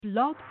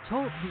Blog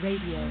Talk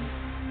Radio.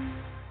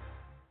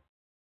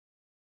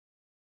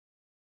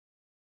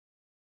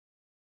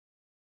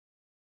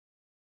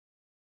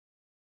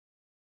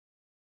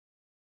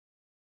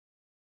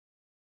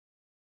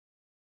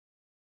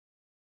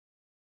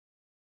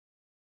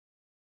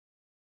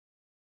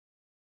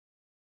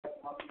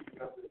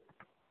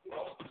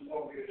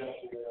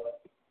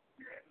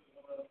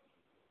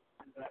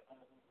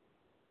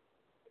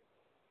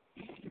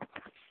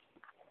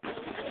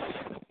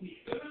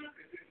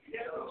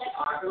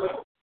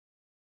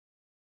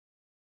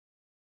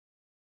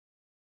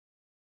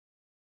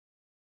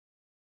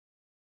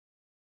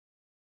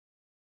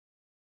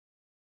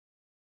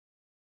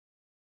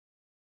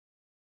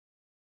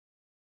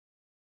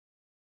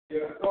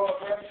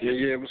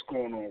 Yeah, what's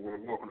going on?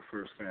 Welcome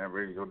to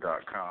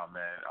FirstFanRadio.com,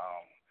 man.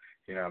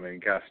 You know what I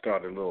mean, got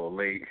started a little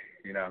late,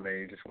 you know what I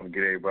mean, just want to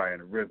get everybody in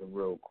the rhythm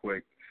real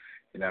quick.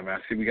 You know what I mean,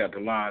 I see we got the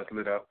lines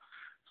lit up,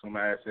 so I'm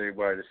going to ask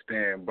everybody to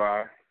stand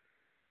by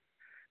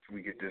so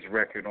we get this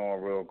record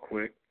on real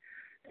quick.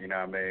 You know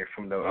what I mean,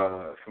 from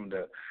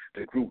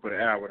the group of the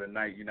hour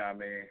tonight, you know what I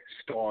mean,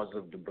 Starz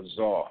of the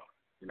Bizzare.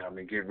 You know what I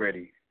mean, get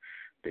ready.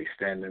 They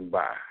standing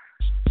by.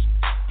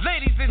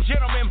 Ladies and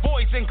gentlemen,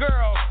 boys and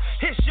girls,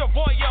 it's your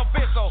boy Yo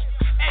Bizzle,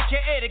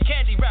 a.k.a. the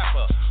Candy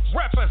Rapper,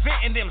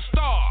 representing them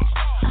stars,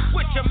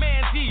 with your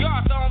man D.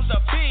 Arthur on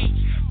the beat.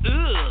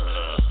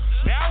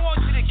 Now I want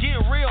you to get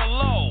real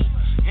low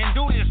and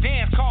do this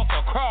dance called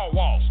the crawl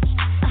walk.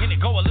 And it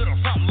go a little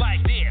something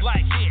like this,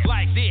 like this,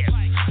 like this.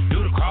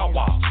 Do the crawl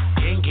walk,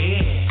 and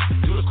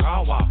do the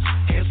crawl walk,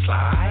 and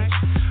slide.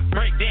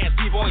 Break dance,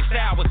 B-boy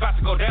style was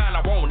about to go down. I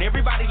want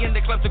everybody in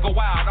the club to go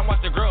wild. I want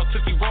the girls to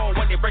keep roll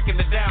when they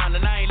breaking it down.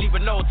 And I ain't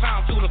leaving no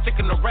time to them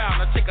sticking around.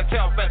 I take a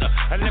tail feather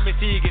and let me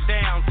see you get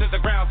down to the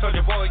ground. So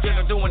your boy,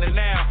 I'm doing it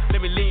now.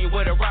 Let me lean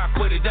with it, rock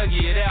with it, Dougie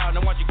it out.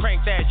 And once you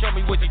crank that, show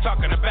me what you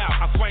talking about.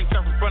 I swing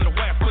surfing from the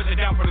west, put it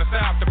down from the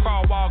south. The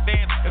crawl walk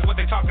dance is what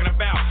they talking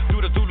about.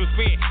 Do the Zulu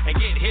spin and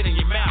get hit in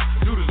your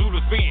mouth. Do the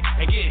Zulu spin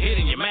and get hit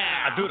in your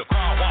mouth. I do the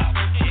crawl walk,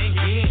 and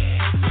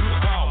do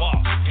the crawl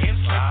walk, and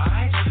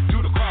slide.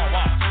 Do the crawl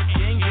walk,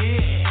 and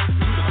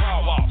do the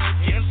crawl walk,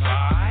 and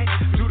slide.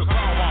 Do the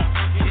crawl walk,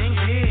 and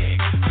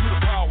do the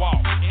crawl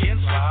walk, and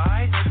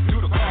slide. Do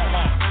the crawl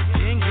walk,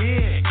 and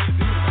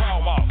do the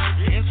crawl walk,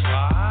 and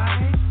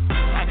slide.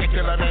 I can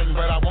kill a man,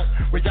 but I won't.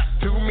 We got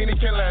too many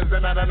killers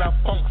and not enough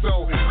funk,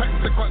 so crack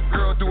the crunk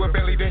girl do a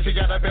belly dance. She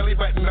got a belly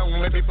button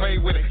on, let me play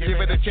with it,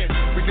 give it a chance.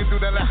 We can do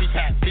the lappy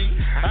tappy.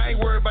 I ain't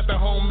worried about the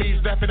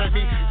homies laughing at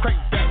me. Crank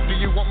that, do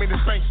you want me to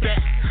spank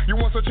that? You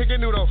want some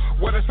chicken noodle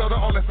with a soda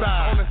on the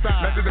side?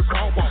 Now do the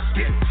crawl walk,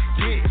 get,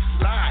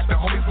 slide. The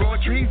homies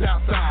blowing trees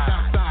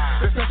outside.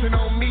 They're touching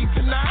on me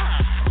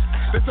tonight.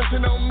 They're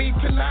touching on me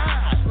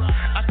tonight.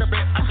 I can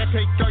bet I can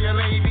take all your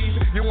ladies.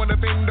 You wanna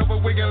bend over,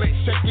 wiggle it,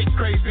 shake it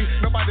crazy.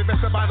 Nobody best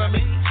to bother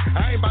me.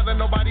 I ain't bother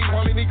nobody.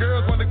 All any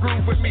girls wanna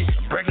groove with me.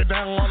 Break it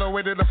down all the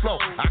way to the floor.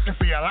 I can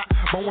see a lot,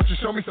 but won't you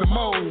show me some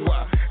more?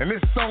 And this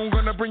song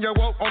gonna bring you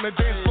out on the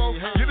dance floor.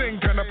 You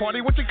didn't come to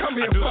party, what you come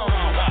here for? Do the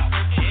crawl walk,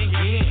 do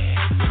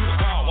the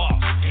crawl walk,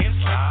 and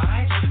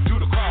slide. Do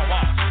the crawl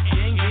walk,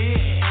 do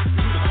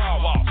the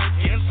crawl walk,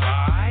 and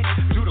slide.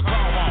 Do the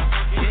crawl walk,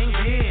 do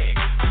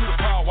the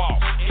crawl walk,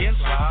 and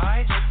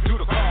slide. Do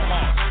the crawl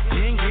walk,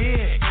 do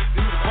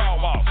the crawl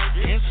walk,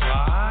 and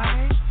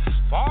slide.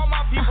 For all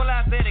my people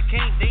out there that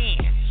can't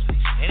dance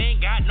and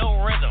ain't got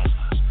no rhythm,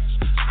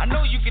 I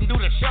know you can do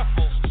the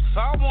shuffle, so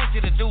I want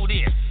you to do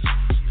this.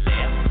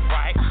 Left,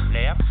 right,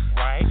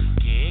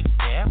 kick,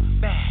 step,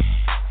 back.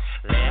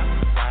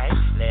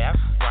 Left,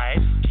 right,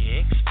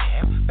 kick,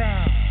 step,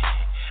 back.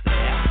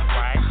 Left,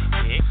 right,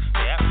 kick,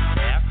 step,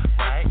 left,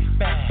 right,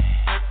 back.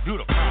 Do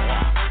the crawl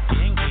walk,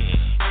 and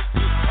do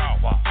the crawl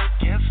walk,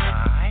 and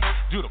slide.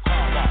 Do the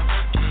crawl walk,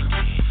 and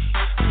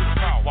do the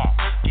crawl walk,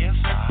 and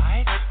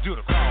slide. Do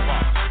the crawl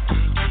walk,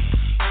 and do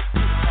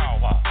the crawl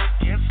walk,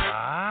 and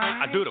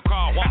slide. I do the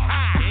crawl walk,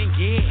 and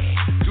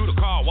do the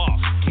crawl walk,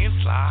 and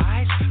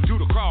slide. Do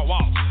the crawl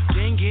walk,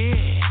 and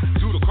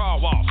do the crawl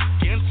walk,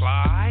 and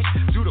slide.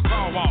 Do the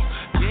crawl walk,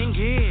 and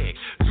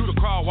do the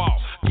crawl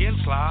walk, and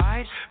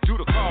slide. Do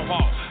the crawl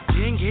walk,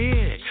 and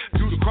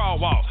do the crawl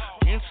walk,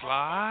 and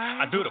slide.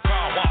 I do the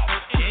crawl walk,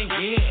 and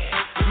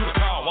do the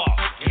crawl walk,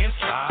 and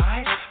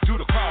slide. Do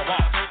the crawl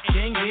walk,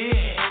 and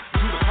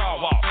do the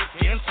crawl walk,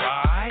 and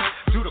slide.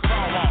 Do the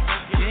crawl walk,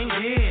 and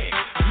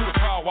do the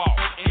crawl walk,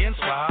 and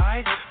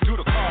slide. Do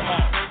the crawl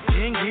walk,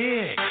 and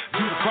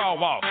do the crawl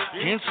walk,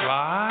 and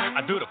slide.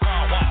 I do the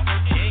crawl walk,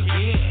 and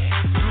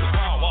do the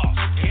crawl walk,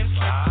 and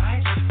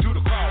slide. Do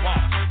the crawl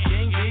walk,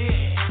 and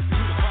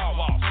do the crawl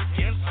walk,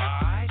 and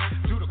slide.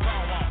 Do the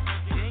crawl walk,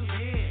 and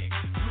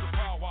do the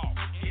crawl walk,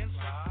 and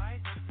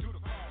slide. Do the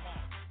crawl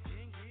walk,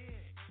 and do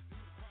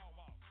the crawl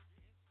walk.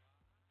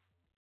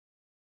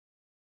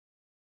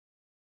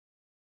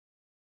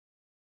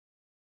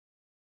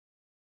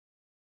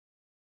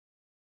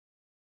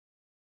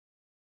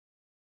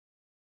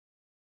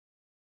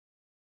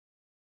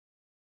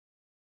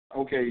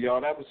 Okay, y'all,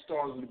 that was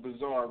Starz of the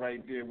Bizzare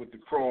right there with the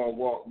crawl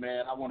walk,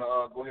 man. I want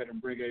to go ahead and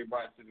bring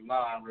everybody to the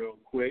line real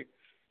quick.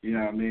 You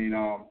know what I mean?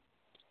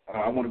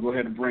 I want to go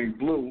ahead and bring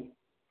Blue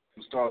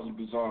from Starz and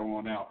Bizzare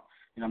on out.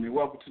 You know what I mean?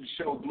 Welcome to the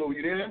show, Blue.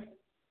 You there?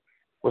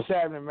 What's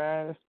happening,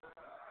 man?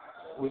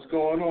 What's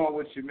going on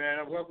with you,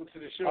 man? Welcome to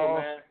the show,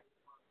 man.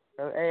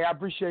 Hey, I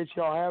appreciate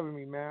y'all having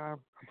me, man.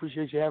 I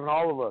appreciate you having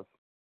all of us.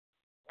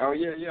 Oh,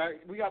 yeah.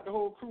 We got the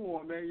whole crew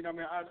on, man. You know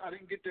what I mean? I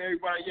didn't get to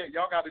everybody yet.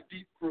 Y'all got a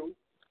deep crew.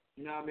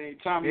 You know what I mean?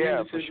 Tommy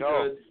Henderson. For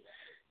sure.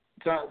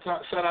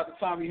 Shout out to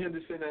Tommy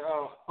Henderson and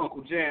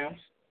Uncle Jams.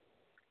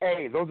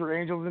 Hey, those are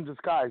angels in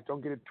disguise.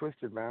 Don't get it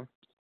twisted, man.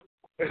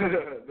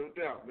 No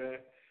doubt, man.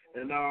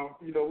 And,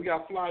 you know, we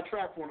got Fly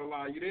Trap on the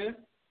line. You there?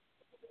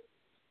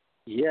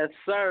 Yes,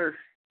 sir.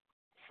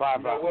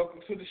 Welcome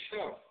to the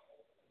show.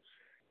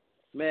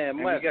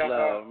 Man, much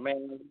love,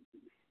 man.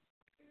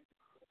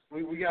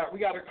 We got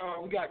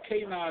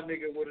K9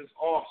 nigga with us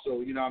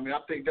also, you know what I mean? I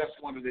think that's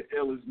one of the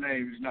illest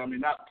names, you know what I mean?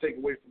 Not to take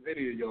away from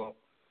any of y'all,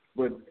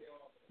 but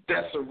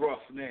that's a rough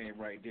name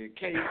right there.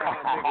 K9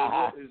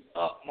 nigga, what is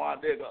up, my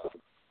nigga?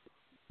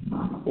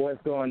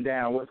 What's going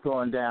down? What's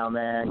going down,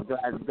 man?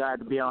 Glad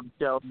to be on the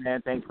show,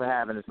 man. Thanks for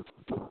having us.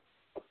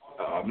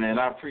 Oh, man,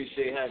 I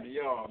appreciate having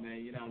y'all, man,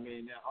 you know what I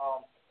mean?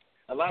 Now,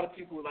 a lot of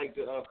people like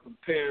to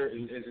compare,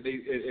 and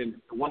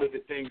one of the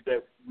things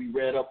that we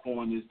read up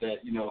on is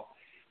that, you know,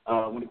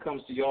 when it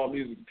comes to y'all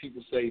music,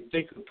 people say,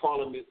 think of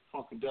Parliament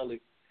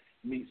Funkadelic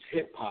meets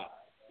hip-hop,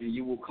 and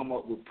you will come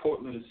up with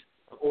Portland's,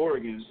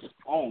 Oregon's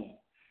own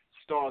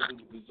Starz of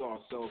the Bizzare.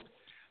 So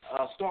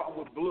starting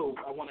with Blue,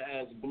 I want to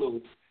ask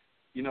Blue,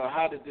 you know,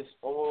 how did this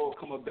all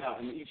come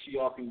about? And each of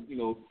y'all can, you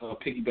know,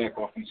 piggyback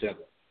off each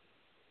other.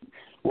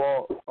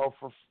 Well,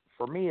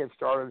 for me, it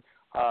started,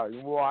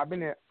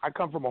 I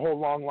come from a whole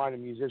long line of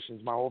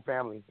musicians, my whole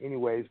family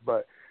anyways,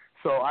 but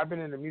so I've been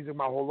into music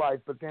my whole life,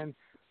 but then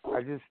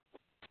I just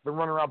been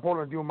running around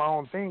Portland doing my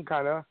own thing,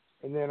 kind of,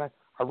 and then I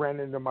ran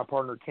into my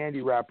partner,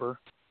 Candy Rapper,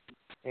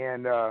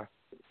 and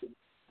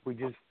we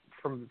just,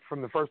 from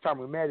the first time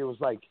we met, it was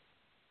like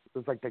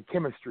the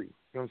chemistry,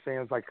 you know what I'm saying?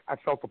 It's like I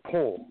felt the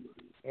pull,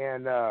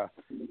 and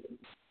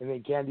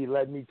then Candy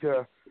led me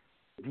to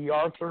D.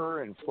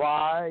 Arthur and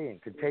Fly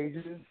and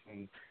Contagious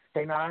and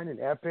K9 and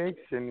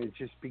Epics, and it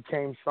just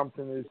became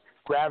something that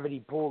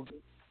gravity pulled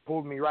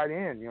me right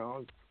in, you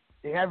know,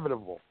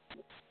 inevitable.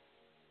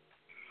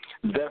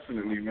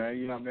 Definitely, man.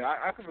 You know what I mean?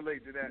 I can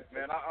relate to that,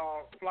 man.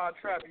 Fly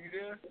Trap, you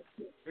there?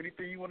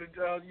 Anything you want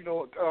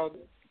to,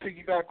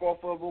 piggyback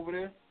off of over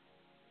there?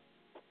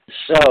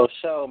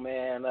 So,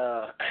 man,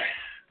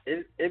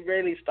 it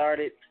really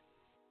started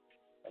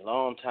a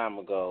long time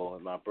ago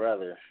with my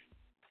brother,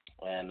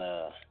 and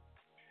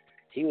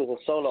he was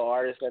a solo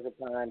artist at the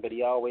time, but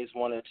he always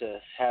wanted to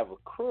have a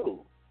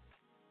crew.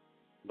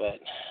 But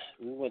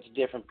we went to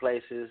different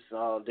places,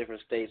 all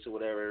different states or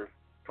whatever,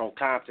 from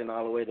Compton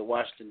all the way to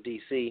Washington,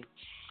 D.C.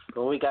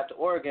 When we got to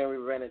Oregon, we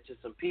ran into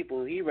some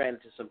people. He ran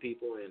into some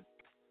people, and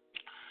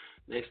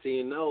next thing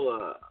you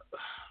know,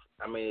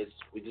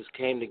 we just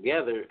came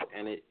together,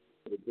 and it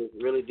just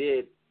really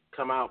did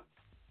come out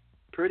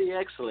pretty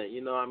excellent.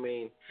 You know, I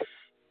mean,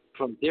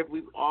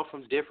 we all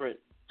from different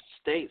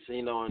states,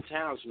 you know, and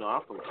towns. You know,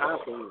 I'm from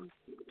Compton. And,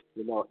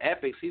 you know,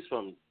 Epics, he's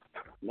from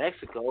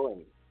Mexico,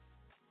 and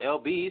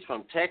LB, he's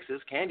from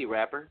Texas, Candy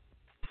Rapper.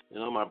 You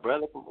know, my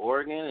brother from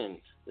Oregon, and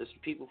there's some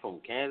people from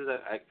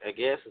Kansas, I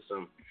guess, and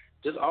some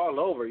just all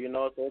over, you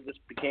know. So it just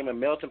became a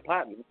melting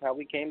pot, and that's how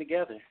we came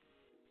together.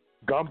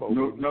 Gumbo.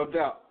 No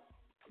doubt.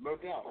 No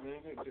doubt,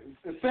 man.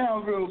 It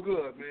sounds real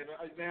good, man.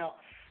 Now,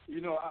 you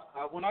know,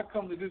 when I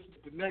come to the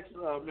next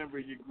member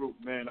of your group,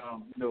 man,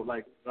 you know,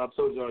 like I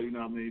told y'all, you know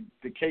what I mean,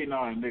 the K9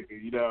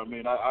 nigga, you know what I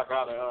mean, I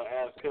got to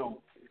ask him,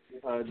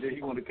 did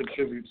he want to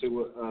contribute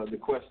to the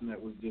question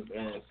that was just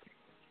asked?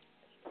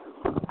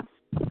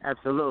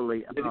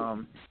 Absolutely.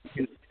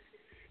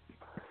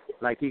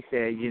 Like he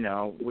said, you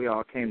know, we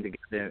all came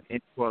together in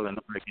Portland,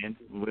 Oregon.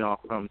 We all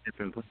from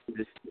different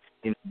places,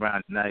 you know,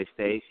 around the United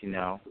States. You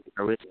know,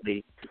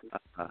 originally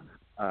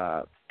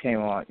came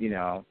on, you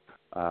know,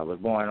 was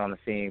born on the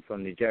scene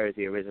from New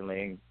Jersey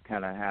originally, and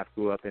kind of half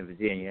grew up in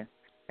Virginia,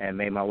 and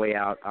made my way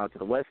out to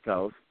the West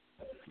Coast.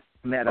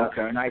 Met a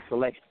nice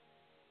selection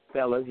of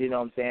fellas, you know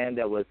what I'm saying,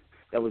 that was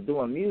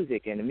doing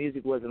music, and the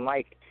music wasn't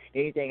like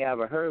anything I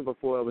ever heard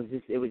before. It was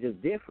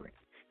just different.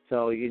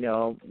 So, you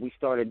know, we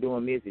started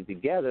doing music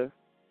together,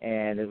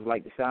 and it was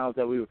like the sounds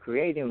that we were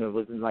creating, it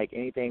wasn't like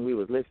anything we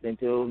was listening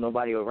to.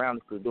 Nobody around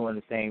us was doing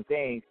the same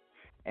thing,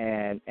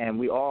 and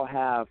we all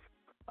have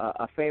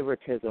a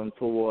favoritism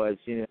towards,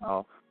 you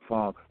know,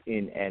 funk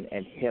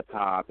and hip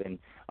hop and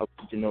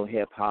original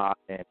hip hop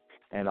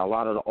and a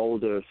lot of the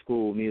older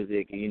school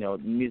music, you know,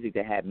 music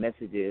that had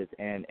messages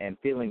and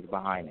feelings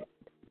behind it.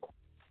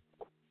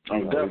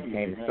 Definitely,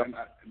 man.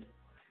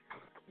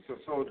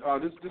 So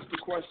this is the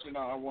question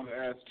I want to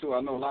ask too.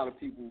 I know a lot of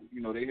people,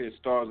 you know, they hear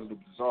Starz of the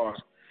Bizzare,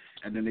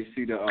 and then they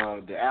see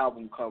the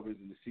album covers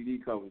and the CD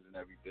covers and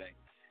everything,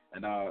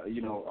 and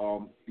you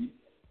know,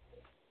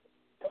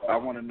 I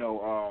want to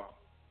know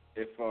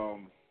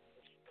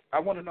I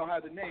want to know how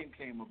the name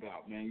came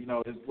about, man. You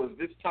know, was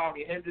this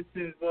Tommy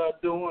Henderson's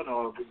doing,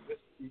 or was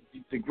this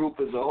the group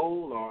as a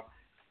whole, or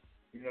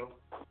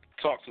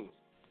talk to us.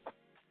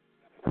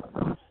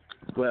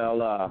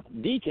 Well,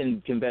 D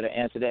can better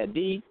answer that.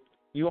 D,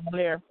 you on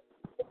there?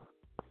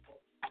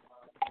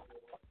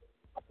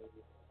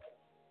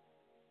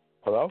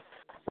 Hello?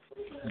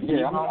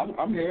 Yeah,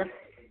 I'm here.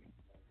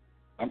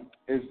 I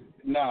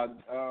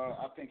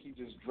think he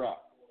just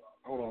dropped.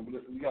 Hold on, we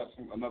got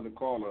another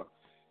caller.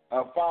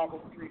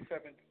 503-752,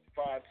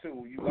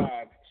 you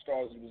live,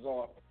 Starz and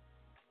Bizzare.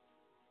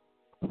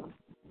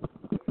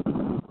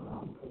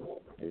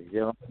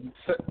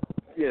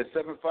 Yeah,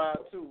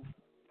 752,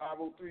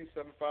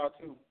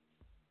 503-752.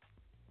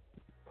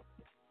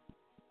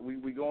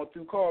 We going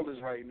through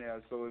callers right now,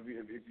 so if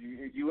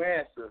you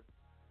answer,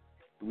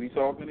 we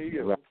talking to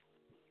you.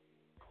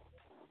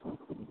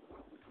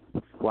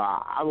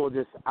 Well, I will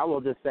just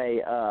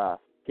say,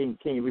 can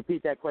you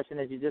repeat that question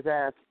that you just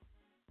asked?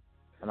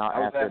 And I'll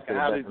answer it to the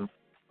best.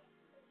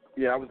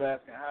 I was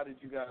asking, how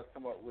did you guys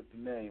come up with the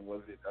name?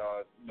 Was it,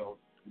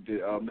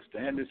 did Mr.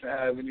 Henderson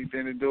have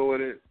anything to do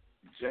with it?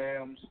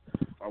 Jams,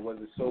 or was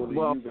it solely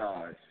you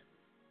guys?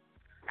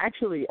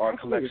 Actually,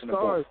 the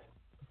Starz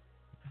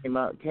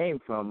came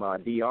from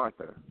D.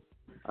 Arthur.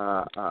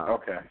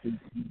 Okay.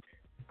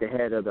 The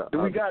head of the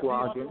Do we got D.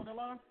 Arthur squadron. on the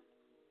line?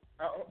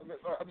 I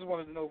just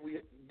wanted to know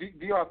if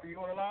D. Arthur, you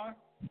on the line?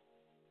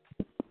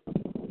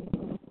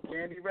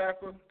 Candy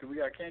Rapper? Do we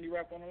got Candy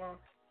Rapper on the line?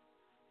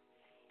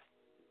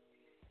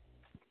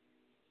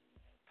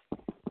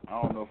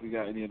 I don't know if we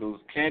got any of those.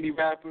 Candy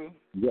Rapper?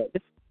 Yeah,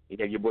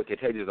 your boy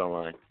Contagious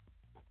online.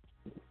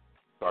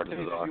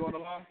 Contagious, you on the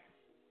line?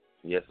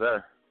 Yes,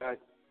 sir.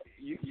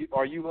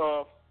 Are you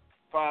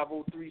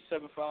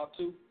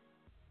 503-752?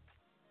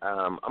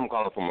 I'm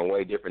calling from a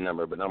way different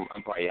number, but I'm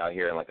probably out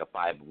here in like a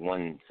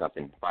 51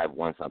 something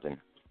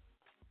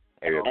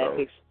area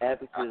code.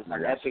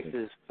 Epix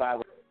is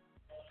 5.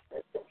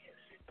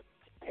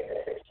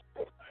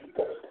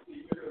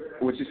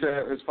 What you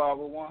said is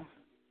 501?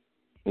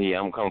 Yeah,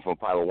 I'm coming from a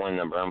 501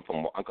 number. I'm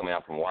coming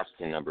out from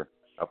Washington number,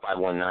 a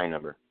 519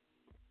 number.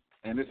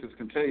 And this is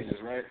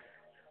Contagious, right?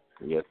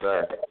 Yes,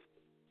 sir.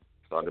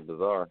 Started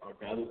Bizzare.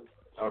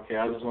 Okay,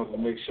 I just wanted to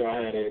make sure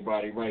I had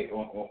everybody right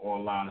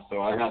online.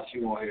 So I got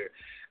you on here.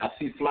 I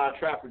see Fly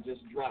Trapper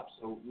just dropped,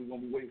 so we're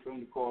going to be waiting for him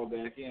to call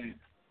back in.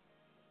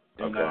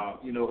 And,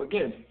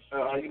 again,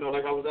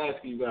 like I was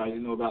asking you guys,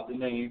 about the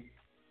name,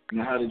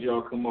 how did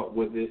y'all come up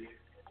with it?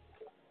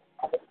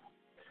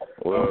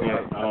 Well,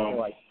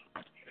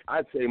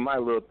 I'd say my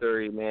little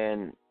theory,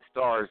 man,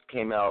 Starz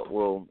came out,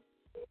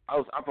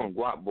 I'm from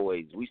Guap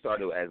Boys. We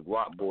started as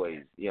Guap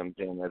Boys, you know what I'm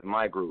saying, as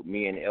my group,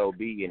 me and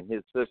LB and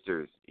his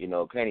sisters,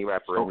 Candy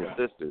Rapper and his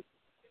sisters.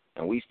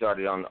 And we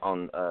started on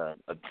a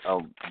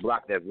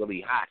block that's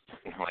really hot.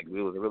 Like, it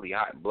was a really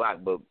hot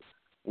block, but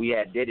we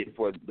did it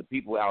for the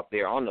people out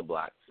there on the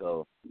block.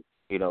 So,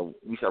 we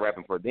started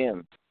rapping for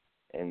them.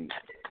 And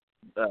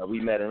we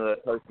met another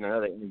person,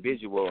 another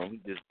individual, and he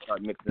just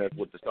started mixing us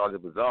with the Starz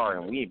of Bizzare,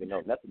 and we didn't even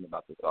know nothing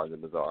about the Starz of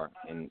Bizzare.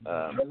 And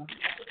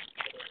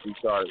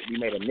we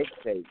made a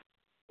mixtape,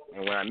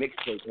 and when our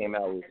mixtape came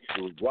out,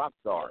 it was Rock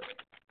Stars.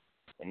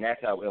 And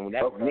that's how, and when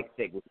that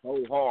mixtape was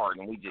so hard,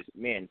 and we just,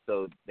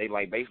 so they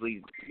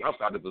basically, y'all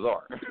started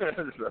Bizzare.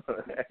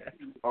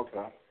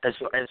 Okay. As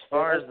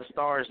far as the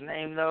Starz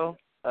name, though,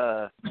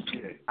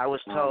 I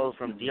was told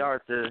from D.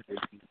 Arthur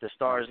the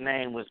Starz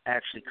name was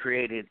actually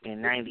created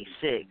in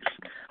 '96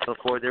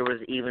 before there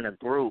was even a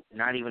group,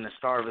 not even a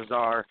Starz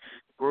Bizzare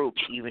group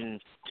even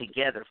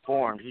together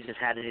formed. He just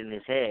had it in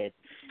his head.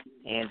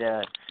 And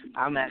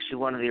I'm actually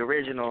one of the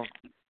original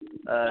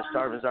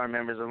Starz Bizzare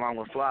members along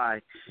with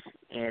Fly.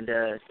 And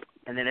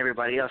then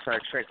everybody else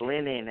started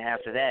trickling in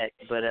after that.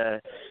 But,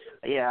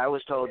 I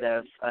was told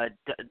that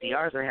D.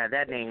 Arthur had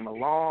that name a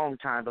long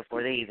time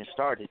before they even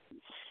started.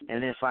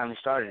 And then finally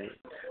started it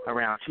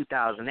around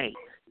 2008.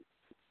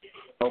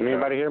 Can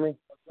anybody hear me?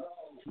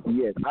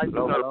 Yes. I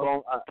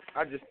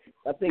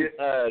think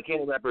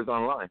Candy Rapper's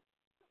online.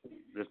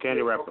 There's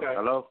Candy Rapper. Okay.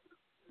 Hello?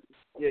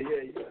 Yeah,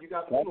 you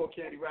got the floor,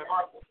 Candy Rapper.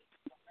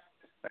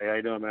 Hey, how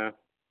you doing, man?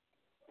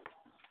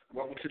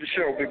 Welcome to the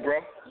show, big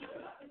bro.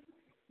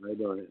 How you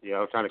doing? Yeah,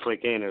 I was trying to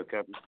click in and it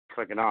kept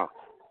clicking off.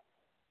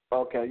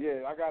 Okay,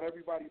 yeah, I got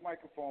everybody's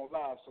microphone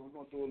live, so we're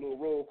going to do a little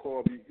roll call,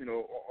 all the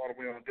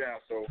way on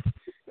down. So,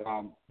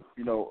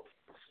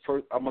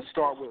 first, I'm going to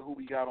start with who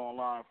we got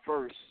online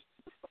first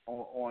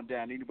on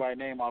down. Anybody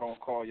name I don't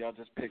call, y'all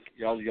just pick,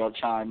 y'all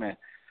chime in.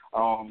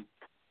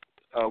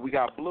 We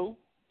got Blue.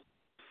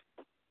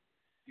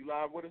 You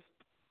live with us?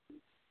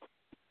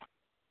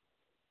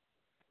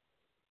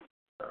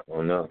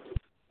 Oh, no.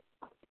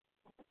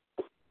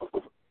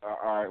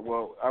 All right,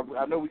 well,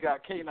 I know we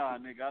got K9,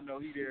 nigga. I know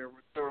he there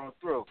through and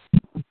through.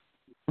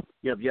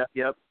 Yep.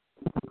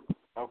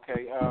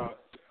 Okay,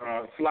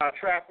 Fly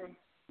Trapper.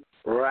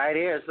 Right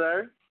here,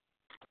 sir.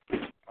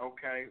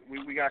 Okay,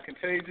 we got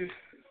Contagious.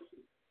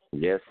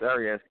 Yes,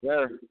 sir.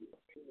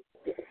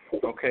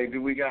 Okay,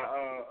 do we got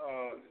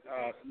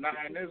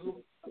Nine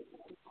Nizzle?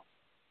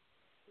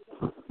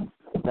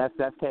 That's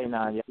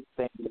K9. Yeah,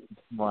 same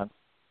one.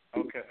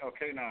 Okay,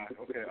 9.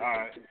 Okay, all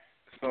right.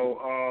 So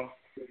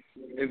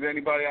Is there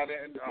anybody out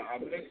there? I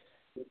missed.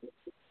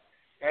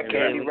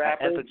 Candy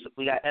Rappers.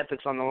 We got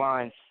Epics on the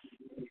line.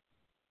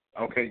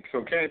 Okay,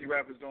 so Candy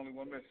Rapper's the only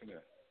one missing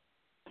there.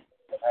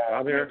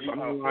 I'm here.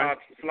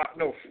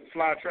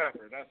 Fly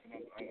Trapper. That's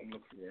what I'm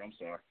looking for. I'm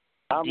sorry.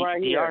 I'm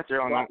right here.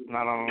 Arthur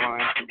not on the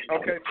line.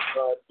 Okay.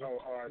 All right. So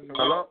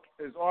hello?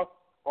 Is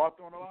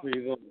Arthur on the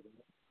line?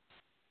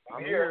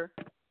 I'm here.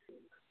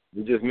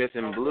 We're just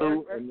missing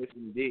Blue and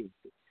missing D.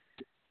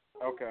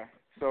 Okay.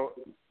 So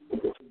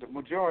the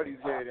majority's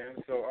here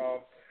then.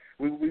 So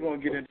we're gonna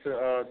get into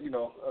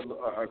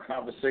a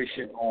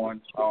conversation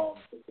on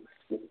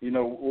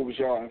what was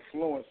y'all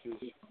influences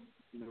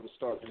to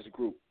start this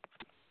group.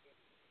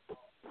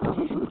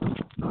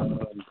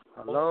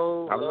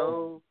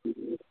 Hello.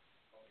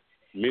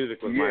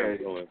 Music was my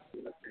influence.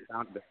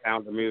 The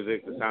sound of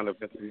music, the sound of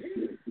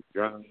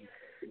drums,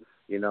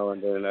 and then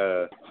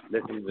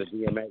listening to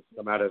DMX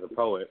come out as a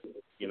poet,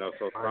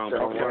 so strong.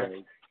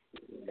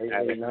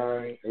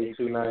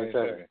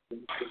 889-8297.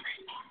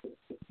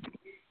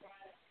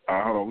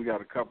 Hold on, we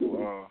got a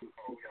couple.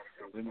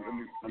 Let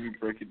me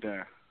break it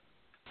down.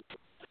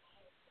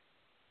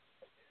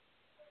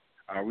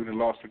 We done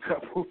lost a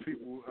couple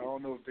people. I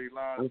don't know if they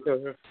lied.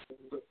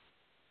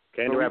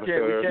 Candy Rapper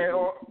still here.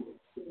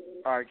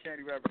 All right,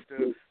 Candy Rapper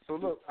still. So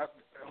look,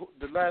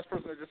 the last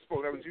person that just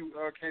spoke, that was you,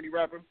 Candy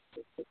Rapper?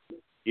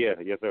 Yeah,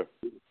 yes sir.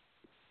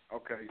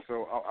 Okay,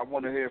 so I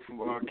want to hear from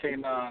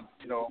K9.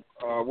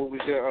 What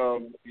was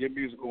your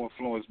musical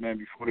influence, man,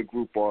 before the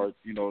group, or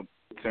that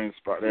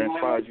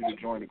inspired you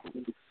to join the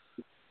group?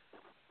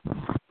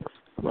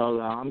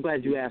 Well, I'm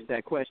glad you asked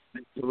that question.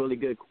 It's a really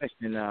good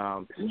question.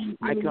 I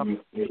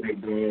come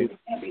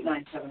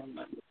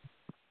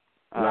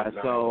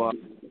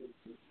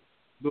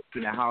grew up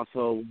in a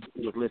household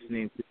with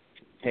listening to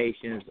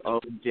Temptations,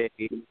 OJ,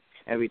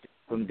 everything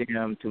from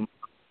them to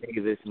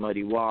Davis,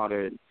 Muddy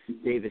Waters,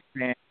 David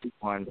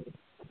Sanborn,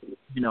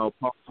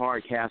 Paul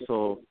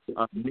Hardcastle,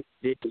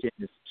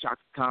 musicians,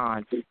 Chaka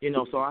Khan,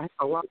 so I had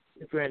a lot of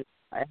different,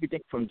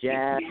 everything from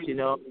jazz,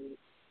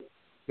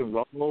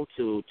 roll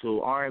to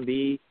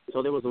R&B.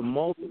 So there was a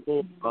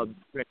multiple of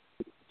different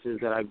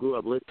influences that I grew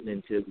up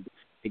listening to.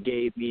 It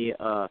gave me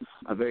a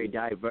very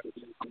diverse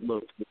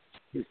outlook,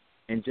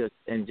 and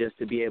just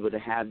to be able to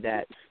have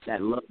that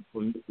love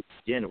for music in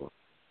general.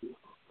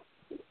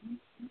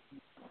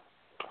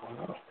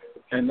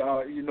 And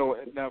now as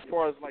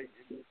far as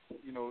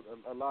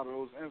a lot of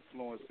those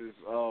influences,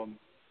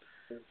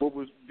 what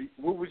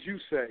would you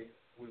say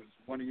was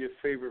one of your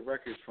favorite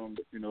records from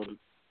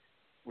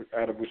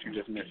out of what you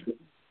just mentioned?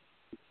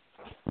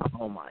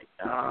 Oh my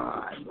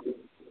God!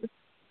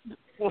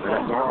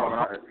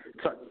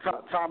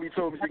 Tommy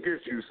told me to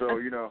get you, so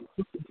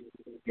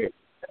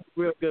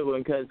Real good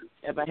one, because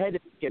if I had to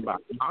think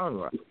about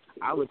genre,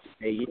 I would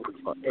say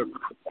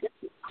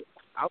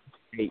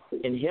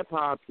in hip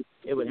hop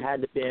it would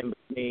have to been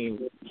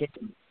between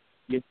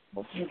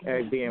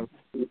Eric B. and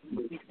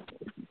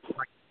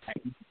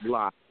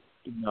Block.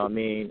 And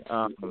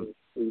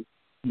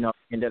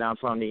that I'm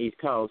from the East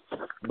Coast,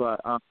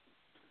 but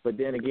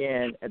then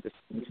again, at the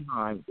same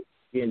time,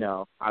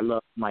 I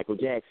love Michael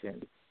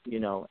Jackson,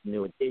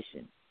 New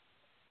Edition,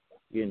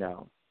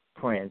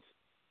 Prince,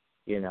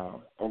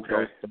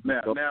 Okay.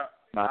 Now,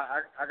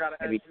 I gotta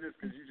ask you this,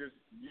 because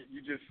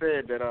you just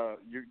said that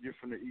you're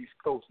from the East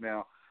Coast.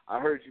 Now, I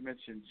heard you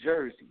mention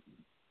Jersey.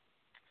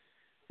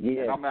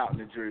 Yeah. And I'm out in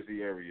the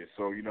Jersey area,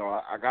 so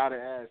I gotta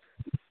ask,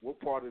 what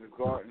part of the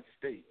Garden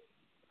State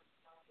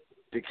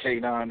did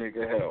K9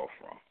 nigga hail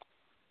from?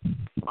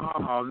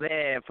 Oh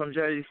man, from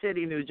Jersey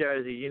City, New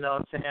Jersey. You know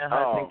what I'm saying?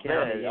 Hudson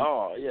County. Man.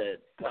 Oh yeah,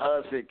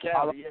 Hudson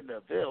County in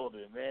the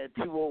building, man.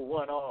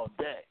 201 all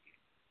day.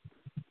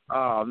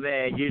 Oh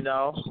man,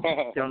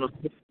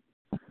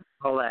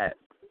 all that.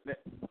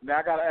 Now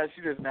I gotta ask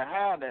you this. Now,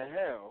 how in the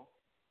hell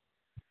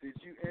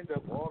did you end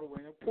up all the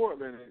way in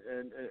Portland?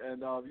 And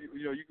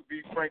you could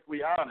be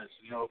frankly honest,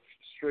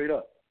 straight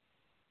up.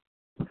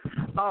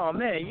 Oh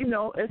man,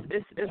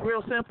 it's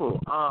real simple.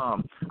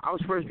 I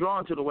was first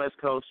drawn to the West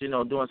Coast,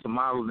 doing some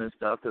modeling and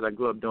stuff, because I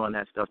grew up doing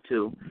that stuff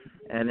too.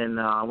 And then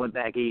I went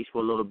back east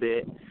for a little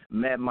bit,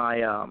 met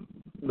my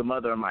the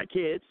mother of my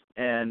kids,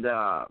 and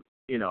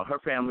her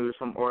family was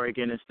from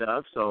Oregon and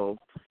stuff. So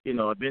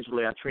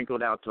eventually I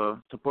trickled out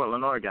to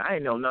Portland, Oregon. I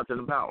didn't know nothing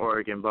about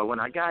Oregon, but when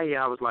I got here,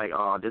 I was like,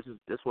 oh, this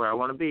is where I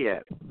want to be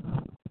at.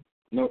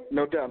 No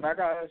doubt. And I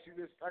gotta ask you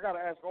this. I gotta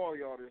ask all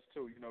y'all this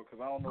too, because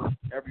I don't know if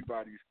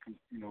everybody's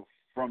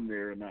from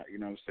there or not. You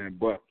know what I'm saying?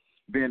 But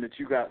being that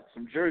you got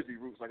some Jersey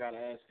roots, I gotta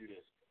ask you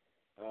this.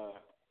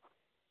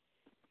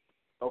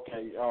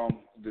 Okay.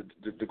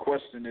 The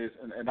question is,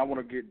 and I want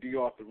to get D.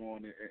 Arthur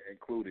on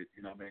included.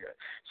 You know what I mean?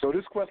 So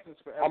this question is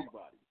for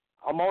everybody.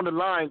 I'm on the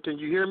line. Can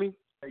you hear me?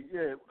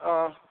 Yeah.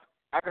 I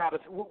gotta.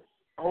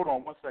 Hold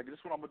on one second. This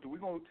is what I'm gonna do. We're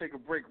gonna take a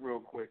break real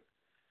quick.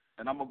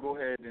 And I'm going to go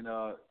ahead and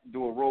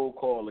do a roll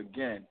call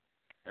again,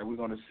 and we're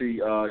going to see,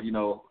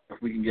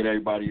 if we can get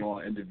everybody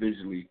on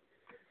individually.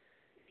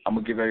 I'm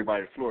going to give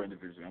everybody the floor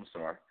individually. I'm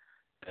sorry.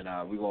 And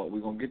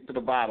we're gonna get to the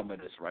bottom of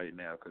this right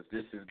now, because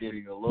this is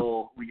getting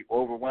we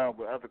overwhelmed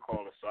with other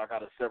callers, so I got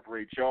to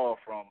separate y'all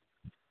from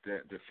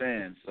the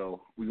fans.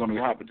 So we're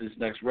gonna hop at this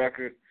next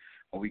record.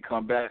 When we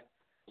come back,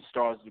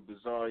 Starz of the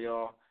Bizzare,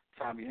 y'all.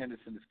 Tommy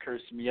Henderson is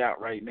cursing me out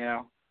right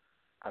now.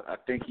 I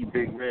think he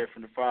Big Red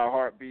from the 5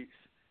 Heartbeats.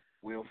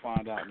 We'll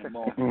find out in a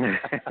moment.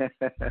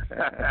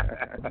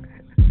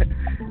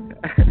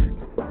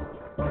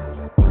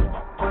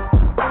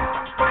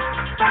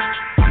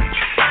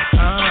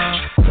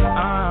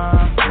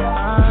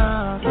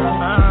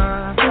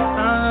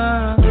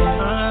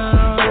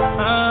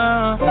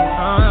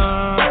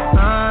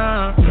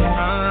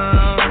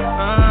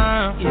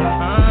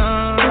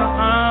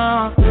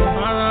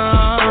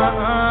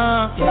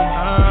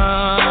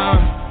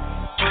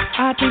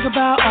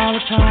 About all the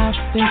time,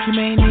 things you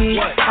may need,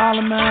 all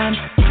of mine.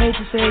 Hate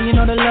to say, you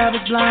know the love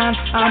is blind.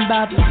 I'm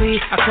about to see.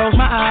 I close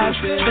my eyes,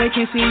 they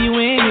can see you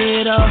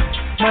in it all.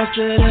 Most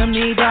of them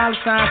need dollar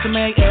signs to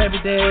make every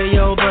day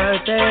your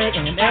birthday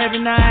and every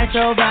night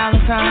your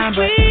Valentine.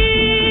 But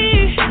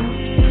we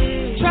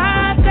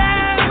tried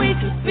that we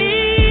could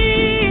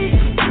be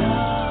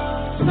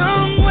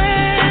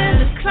somewhere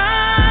the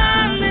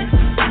climate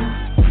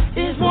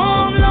is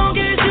warm, long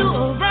as you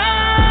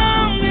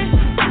around me.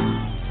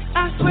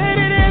 I swear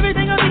that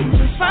everything will be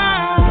just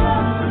fine.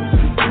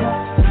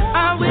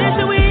 I wish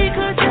that we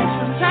could take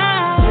some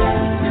time.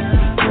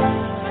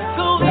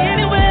 Go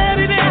anywhere,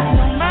 baby, I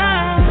don't mind.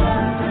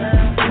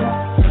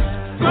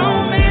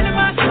 Grown man in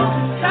my suit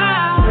and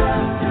tie.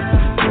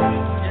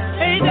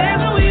 Hey, there's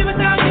no way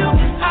without you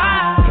and I.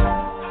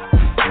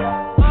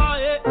 Oh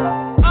yeah,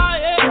 oh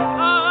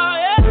yeah, oh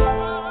yeah.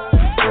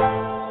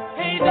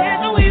 Hey, there's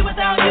no way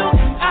without you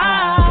and I.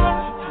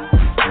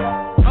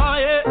 Oh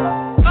yeah,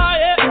 oh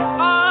yeah,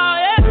 oh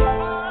yeah.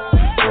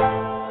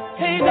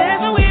 Hey, there's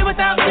no way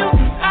without you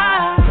and I.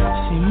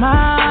 See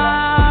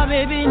my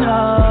baby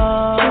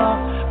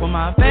know where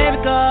my baby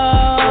go,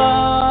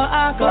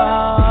 I go.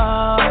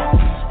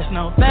 There's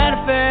no better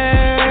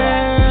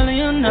feeling,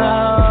 you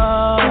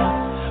know,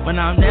 when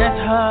I'm next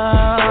to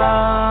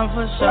her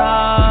for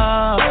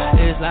sure.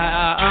 It's like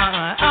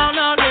I'm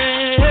not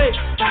there. Hey,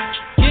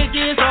 get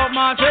this off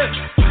my chest.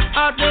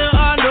 I think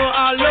I know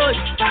I love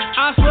you.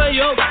 I swear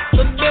you're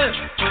the best.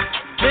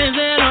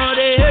 Vincent all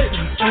day, hey,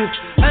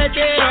 I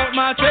get off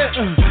my chest.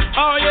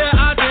 Oh yeah,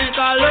 I think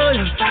I love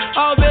you.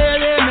 Oh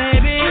baby,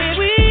 maybe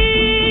we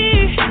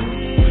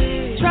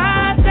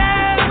tried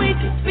that we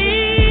could be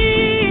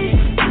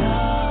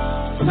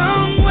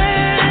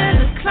somewhere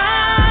the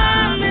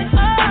climate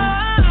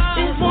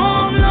is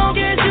warm, long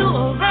as you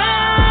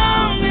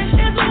around me.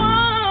 It's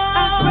warm.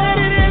 I swear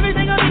that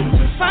everything will be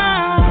just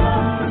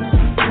fine.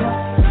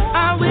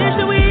 I wish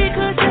that we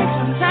could take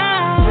some time.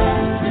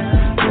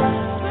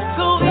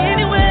 Go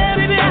anywhere,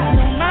 baby, I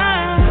don't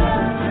mind.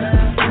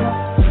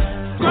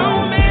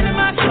 Grown man in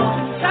my suit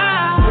and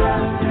tie.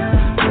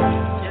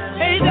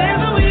 Hey, there's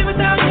no way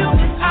without you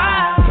and I.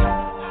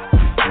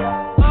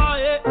 Oh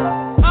yeah,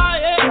 oh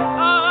yeah,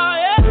 oh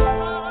yeah.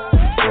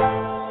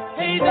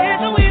 Hey, there's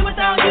no way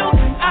without you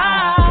and I.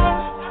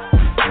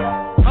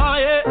 Oh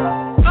yeah,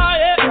 oh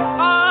yeah,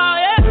 oh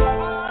yeah.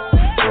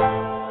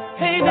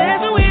 Hey,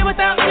 there's no way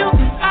without you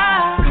and I.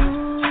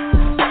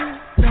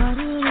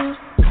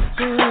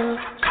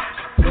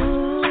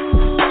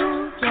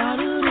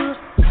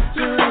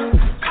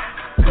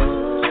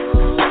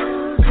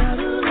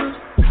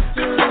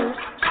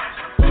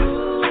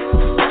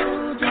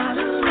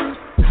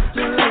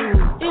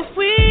 If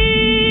we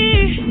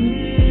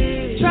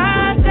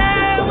tried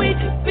that we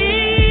could be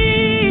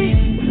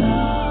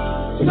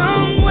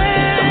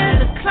somewhere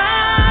the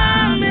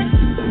climate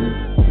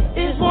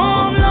is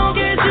warm, long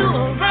as you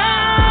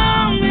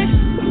around me.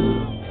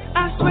 I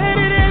swear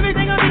that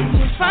everything will be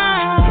just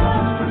fine.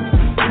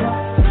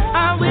 I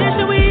wish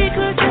that we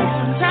could take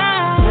some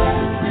time.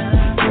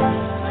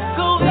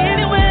 Go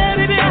anywhere,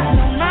 baby, I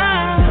don't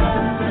mind.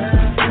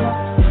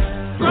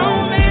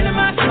 Grown man in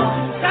my suit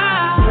and tie.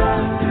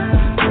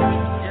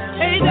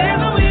 Hey, there's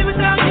no way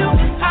without you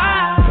and I.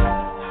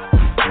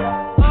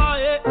 Oh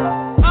yeah,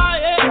 oh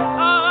yeah,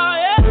 oh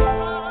yeah.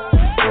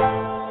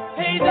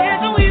 Hey, there's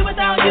no way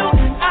without you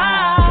and I.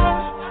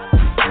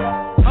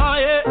 Oh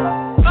yeah,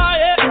 oh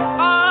yeah,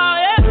 oh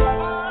yeah.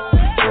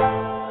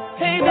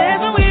 Hey, there's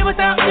no way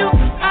without you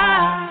and I.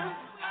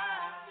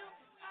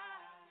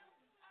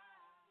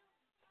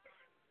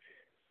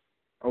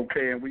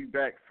 Okay, and we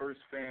back, First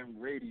Fam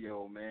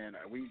Radio, man.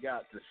 We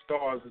got the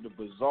Starz of the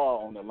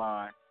Bizzare on the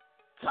line.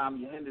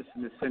 Tommy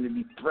Henderson is sending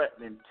me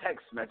threatening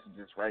text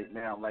messages right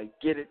now, like,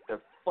 get it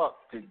the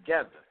fuck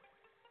together.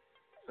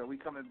 So we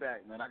coming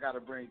back, man. I got to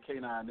bring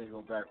K9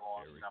 Nigga back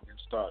on. You know what I mean?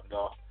 Starting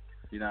off.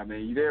 You know what I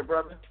mean? You there,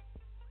 brother?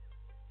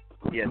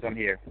 Yes, I'm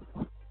here.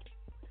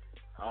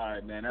 All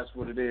right, man. That's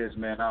what it is,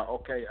 man. I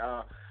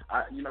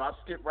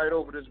skipped right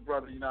over this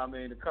brother, you know what I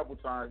mean, a couple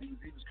times. He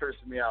was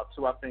cursing me out,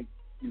 too. I think,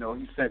 you know,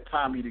 he sent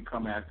Tommy to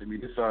come after me.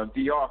 This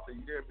D. Arthur.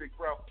 You there, big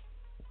bro?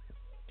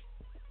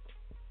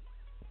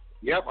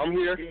 Yep, I'm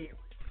here.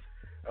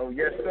 Oh,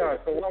 yes, sir.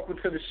 So welcome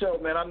to the show,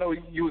 man. I know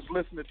you was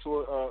listening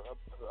to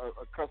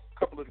a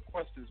couple of the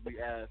questions we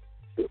asked,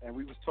 and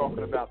we was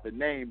talking about the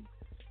name.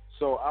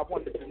 So I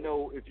wanted to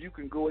know if you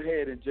can go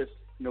ahead and just,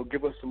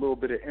 give us a little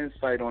bit of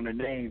insight on the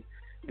name,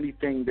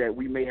 anything that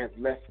we may have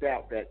left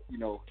out that,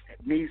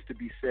 needs to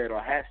be said or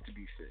has to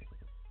be said.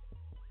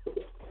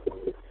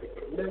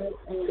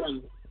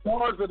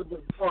 Stars of the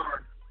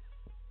Bizzare,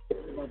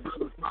 my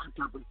brother's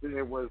purpose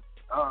there was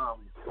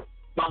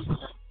something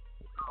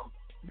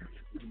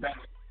that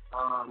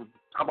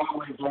I've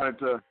always wanted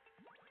to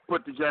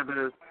put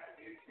together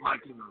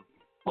like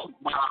folk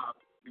mob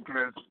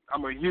because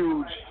I'm a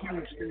huge fan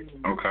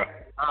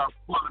of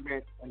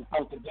Parliament and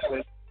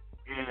Funkadelic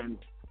and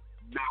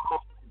the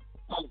whole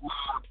folk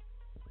mob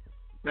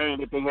thing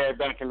that they had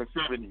back in the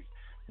 70s,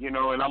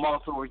 and I'm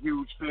also a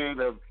huge fan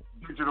of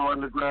Digital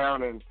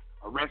Underground and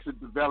Arrested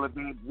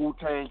Development,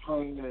 Wu-Tang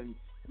Clan, and,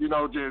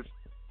 just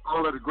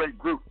all of the great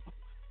groups.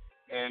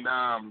 And,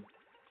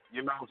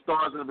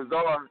 Stars of the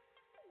Bizzare,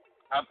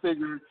 I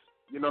figured,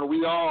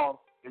 we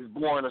all is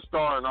born a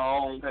star in our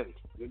own way.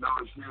 It's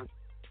just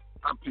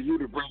up to you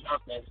to bring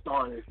out that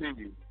star that's in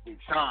you and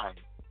shine,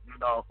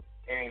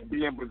 And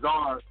being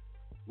Bizzare,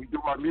 we do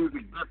our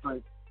music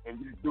different and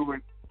just do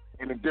it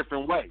in a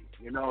different way,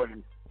 and,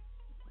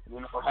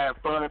 have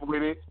fun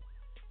with it.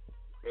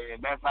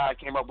 And that's how I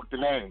came up with the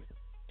name.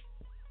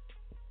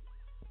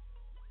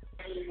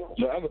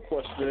 The other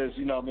question is,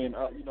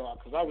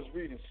 because I was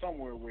reading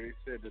somewhere where it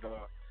said that,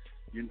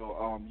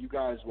 you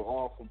guys were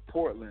all from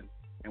Portland,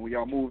 and when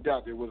y'all moved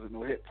out, there wasn't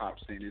no hip hop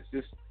scene. Is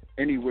this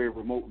anywhere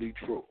remotely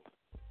true?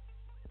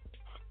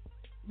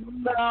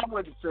 No, I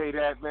wouldn't say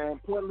that, man.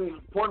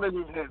 Portland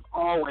has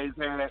always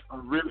had a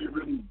really,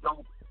 really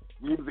dope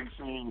music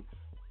scene,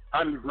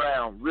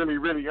 underground, really,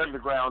 really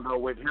underground, though,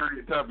 with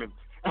Harriet Tubman.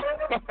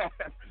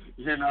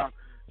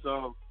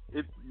 So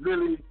it's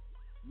really,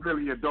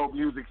 really a dope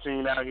music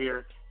scene out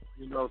here,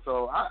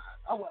 So I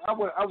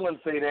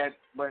wouldn't say that,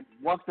 but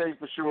one thing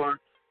for sure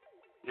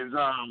is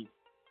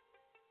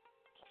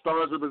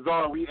Stars of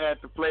Bizzare. We add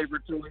the flavor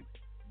to it.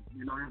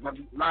 There's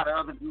a lot of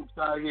other groups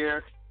out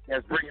here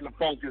that's bringing the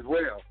funk as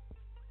well.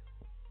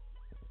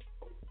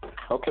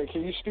 Okay,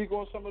 can you speak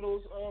on some of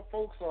those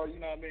folks, or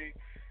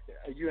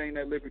you ain't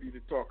at liberty to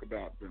talk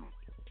about them?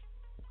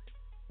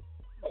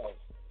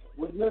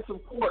 With this,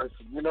 of course,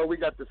 we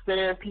got the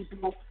Stand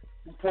people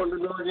in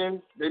Portland,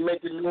 Oregon. They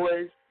making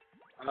noise.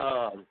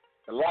 The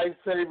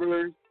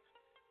Lifesavers.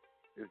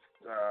 It's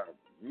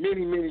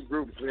many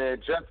groups, man.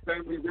 Just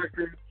Family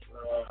Records.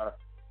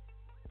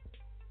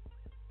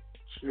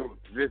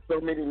 There's so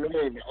many names.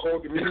 There's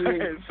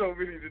so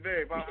many to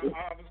name. I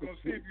was gonna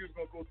see if you was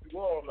gonna go through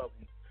all of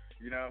them.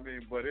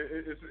 But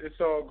it's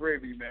all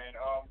gravy, man.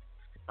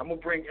 I'm gonna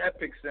bring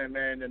Epics in,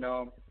 man, and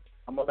I'm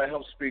gonna let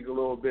him speak a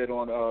little bit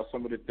on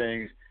some of the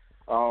things.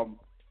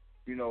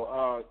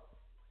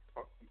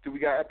 Do we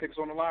got Epics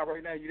on the line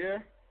right now? You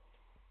there?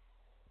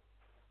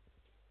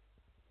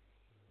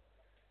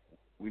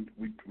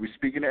 We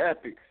speaking to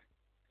Epics.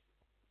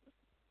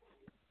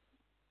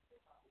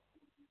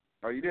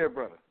 Are you there,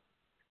 brother?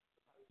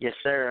 Yes,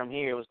 sir. I'm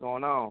here. What's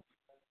going on?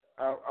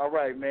 All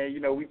right, man.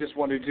 We just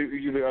wanted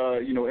you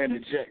to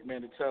interject,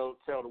 man, to tell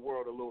the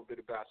world a little bit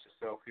about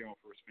yourself here on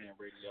First Fan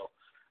Radio,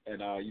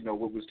 and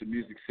what was the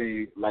music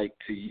scene like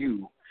to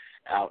you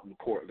out in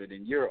Portland,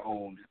 in your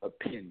own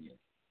opinion?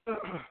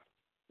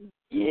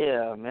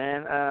 Yeah,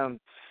 man.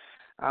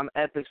 I'm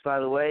Epics, by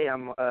the way.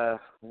 I'm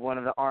one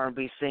of the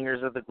R&B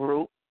singers of the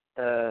group.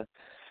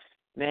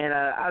 Man,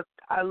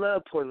 I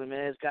love Portland,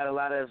 man. It's got a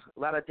lot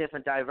of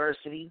different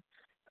diversity.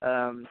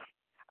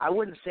 I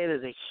wouldn't say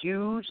there's a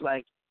huge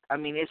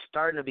it's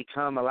starting to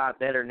become a lot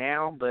better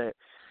now, but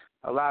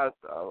a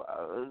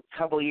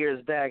couple of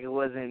years back it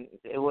wasn't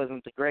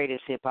the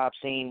greatest hip hop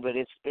scene, but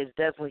it's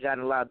definitely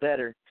gotten a lot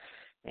better,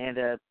 and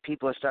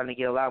people are starting to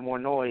get a lot more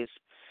noise.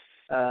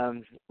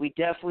 We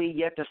definitely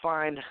yet to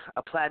find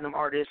a platinum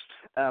artist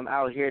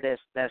out here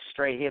that's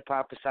straight hip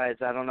hop.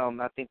 Besides, I don't know.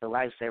 I think the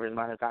Lifesavers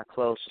might have got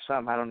close or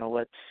something. I don't know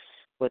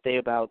what they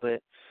about,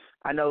 but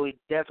I know we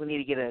definitely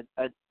need to get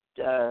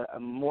a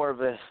more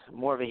of a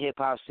hip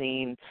hop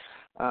scene.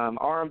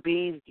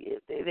 R&B,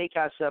 they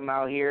got something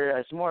out here.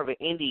 It's more of an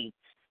indie.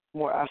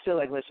 I feel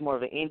like it's more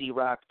of an indie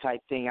rock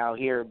type thing out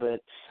here, but.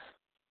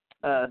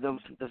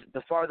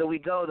 The farther we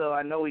go, though,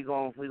 I know we're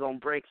gonna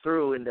break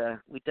through, and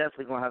we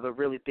definitely gonna have a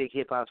really big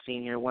hip hop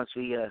scene here once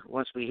we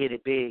hit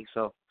it big.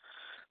 So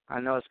I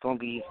know it's gonna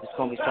be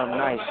something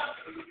nice.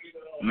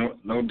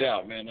 No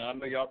doubt, man. I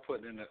know y'all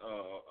putting in an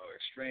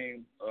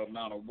extreme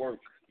amount of work,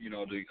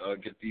 to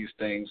get these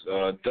things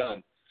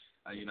done.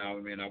 I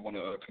want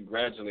to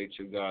congratulate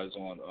you guys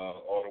on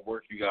all the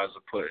work you guys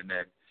are putting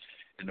in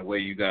and the way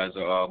you guys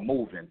are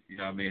moving.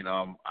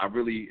 I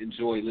really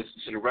enjoy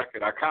listening to the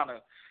record. I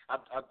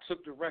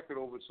took the record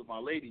over to my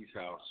lady's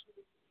house,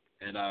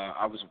 and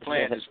I was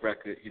playing this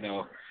record,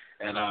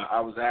 and I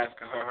was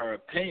asking her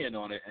opinion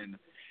on it, and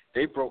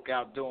they broke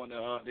out doing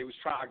I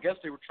guess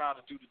they were trying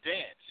to do the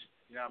dance.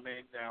 Now,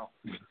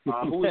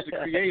 who is the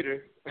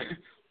creator?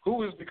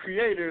 Who is the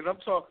creator? And I'm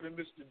talking to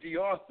Mr. D.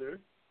 Arthur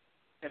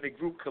and the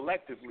group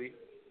collectively.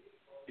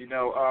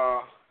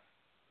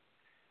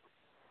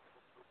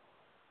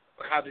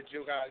 how did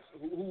you guys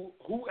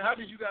how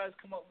did you guys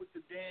come up with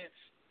the dance,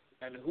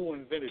 and who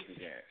invented the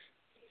dance?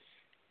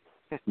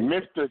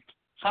 Mr.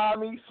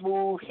 Tommy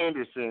Smooth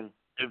Henderson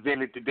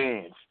invented the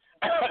dance.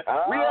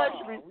 We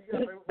actually we got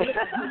to put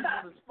him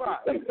on the spot.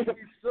 We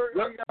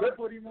certainly got to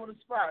put him on the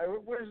spot.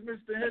 Where's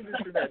Mr.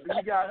 Henderson at?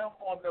 We got him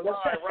on the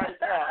line right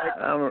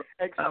now.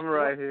 I'm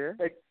right here.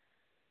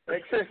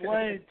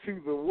 Explain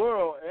to the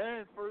world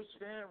and First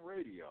Fan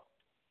Radio,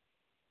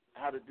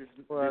 how did this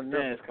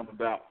dance come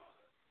about?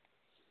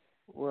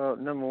 Well,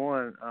 number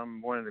one,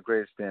 I'm one of the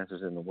greatest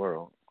dancers in the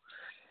world.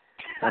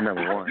 I'm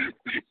number one.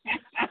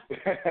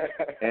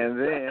 and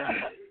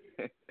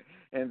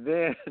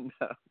then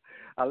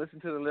I listen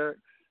to the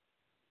lyrics.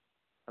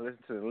 I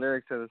listen to the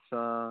lyrics of the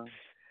song.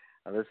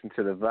 I listen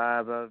to the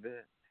vibe of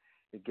it.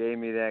 It gave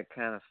me that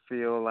kind of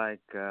feel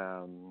like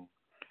a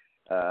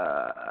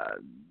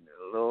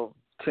little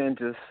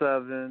tinge of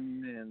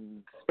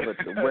Southern but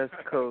the West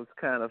Coast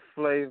kind of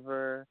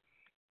flavor.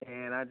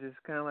 And I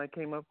just kind of like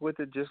came up with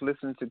it just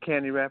listening to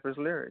Candy Rapper's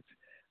lyrics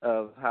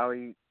of how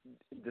he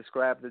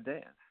described the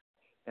dance.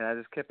 And I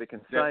just kept it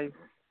concise,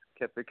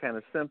 kept it kind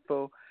of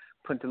simple,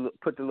 put the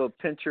little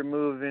pincher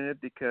move in it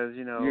because,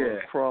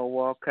 crawl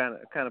walk kind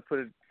of put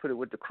it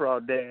with the crawl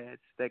dance,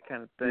 that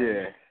kind of thing.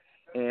 Yeah.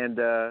 And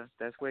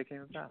that's where it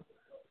came about.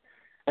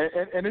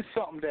 And it's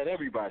something that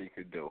everybody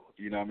could do,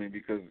 you know what I mean?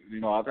 Because,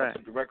 I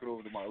took the record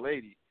over to my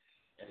lady,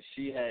 and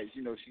she had,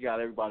 she got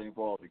everybody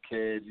involved, the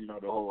kids,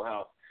 the whole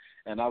house.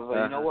 And I was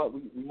like, you know what,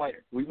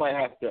 we might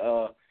have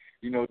to,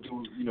 do,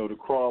 the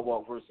crawl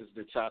walk versus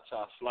the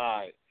cha-cha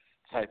slide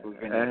type of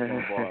event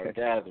at one of our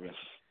gatherings.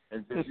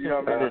 And just,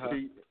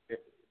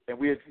 and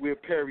we'll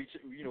pair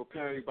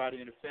everybody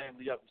in the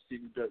family up and see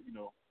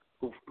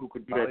who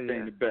could do that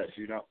thing the best,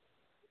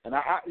 And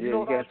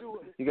you got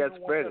to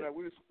spread it.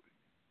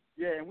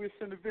 And we'll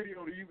send a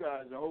video to you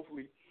guys, and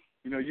hopefully,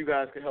 you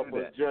guys can help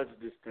us judge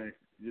this thing.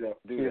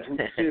 See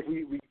if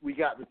we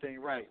got the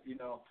thing right.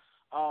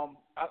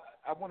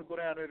 I want to go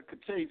down there to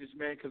Contagious,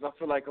 man, because I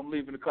feel like I'm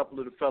leaving a couple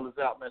of the fellas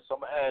out, man. So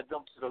I'm gonna add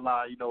them to the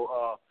line.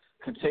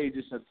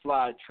 Contagious and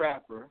Fly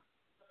Trapper.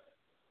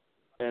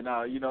 And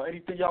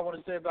anything y'all want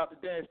to say about the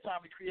dance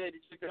Tommy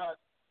created, you guys?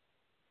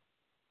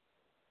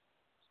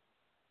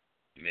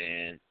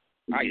 Man,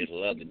 I just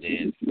love the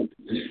dance.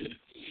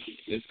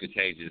 This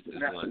Contagious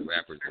is one of the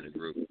rappers in the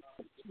group.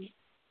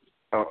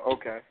 Oh,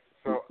 okay.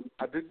 So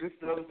this is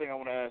the other thing I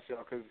want to ask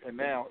y'all, and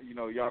now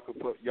y'all could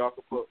put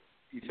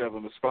each other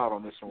on the spot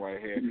on this one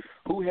right here.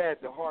 Who had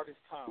the hardest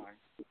time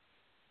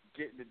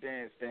getting the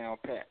dance down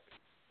pat?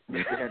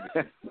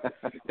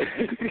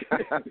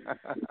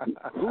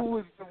 Who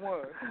was the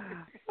one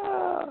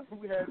who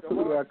had the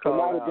hardest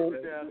time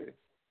down?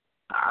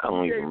 I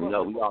don't even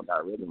know. We all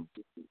got rhythm.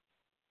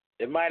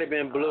 It might have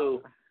been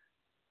Blue.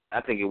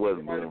 I think it was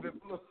Blue. Might have been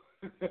Blue.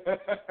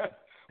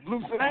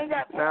 Blue said, I ain't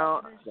got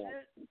time for this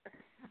shit.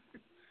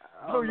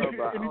 Blue,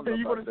 anything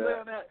you want to say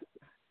on that?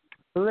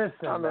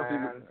 Listen,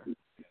 man.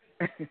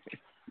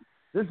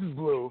 This is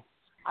Blue.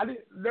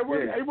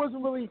 It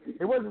wasn't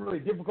really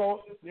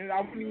difficult.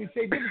 I wouldn't even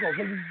say difficult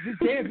because this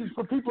dance is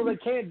for people that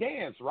can't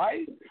dance,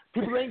 right?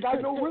 People that ain't got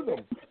no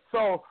rhythm.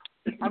 So,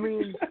 I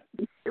mean,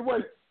 it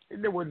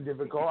wasn't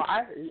difficult.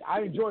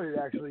 I enjoyed it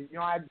actually.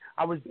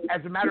 I was,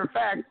 as a matter of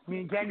fact,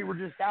 me and Candy were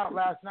just out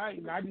last night,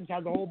 and I just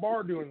had the whole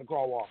bar doing the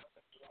crawl walk.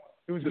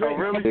 It was great.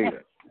 Really?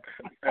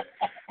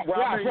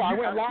 I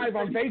went live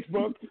on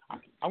Facebook.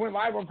 I went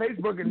live on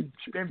Facebook and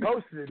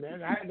posted it,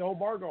 man. I had the whole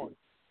bar going.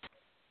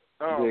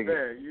 Oh,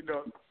 man,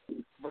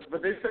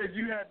 but they said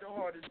you had the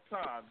hardest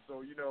time,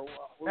 so,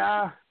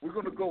 we're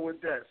going to go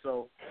with that,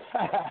 so.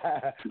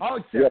 I'll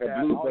accept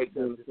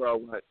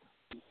that.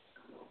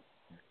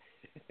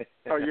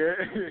 Oh, yeah?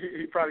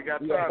 He probably got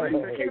time. He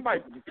said,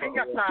 ain't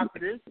got time for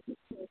this.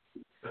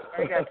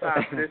 I ain't got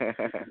time for this.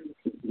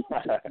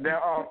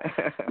 Now,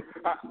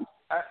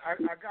 I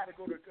got to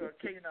go to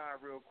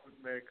K9 real quick,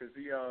 man, because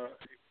he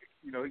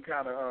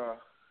kind of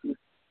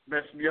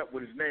messed me up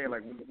with his name.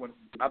 Like when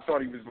I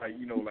thought he was like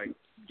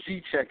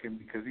G checking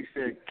because he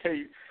said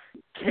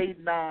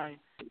K9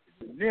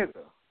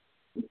 nigga.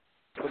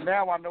 But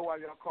now I know why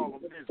y'all call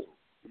him Nizzle.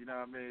 You know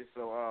what I mean?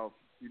 So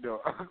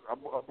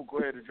I'm gonna go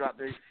ahead and drop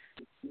the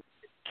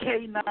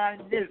K9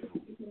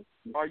 Nizzle.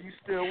 Are you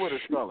still with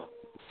us, fella?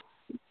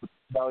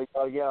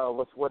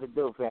 Yo, what it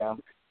do,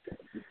 fam?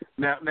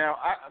 Now,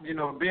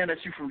 being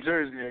that you from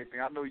Jersey and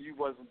everything, I know you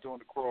wasn't doing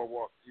the crawl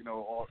walk,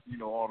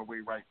 all the way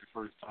right the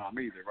first time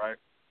either, right?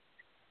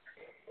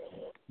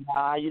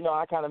 Nah,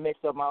 I kind of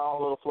mixed up my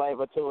own little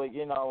flavor to it,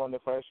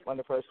 when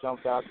it first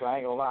jumped out. So I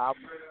ain't gonna lie.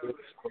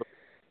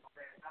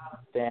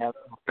 Damn.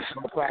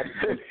 I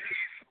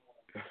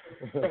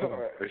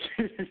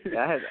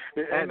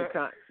had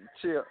to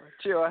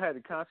chill. I had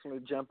to constantly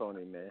jump on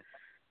him, man,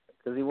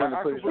 because he wanted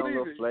to put his own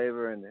little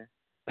flavor in there.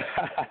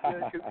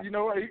 Yeah, cause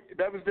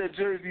that was that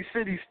Jersey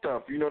City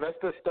stuff. That's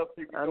the stuff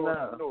you can go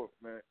up north,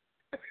 man.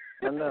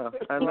 I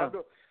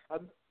know. I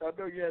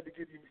know you had to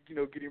get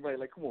him right.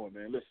 Like, come on,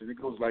 man. Listen,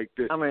 it goes like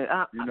this. I mean,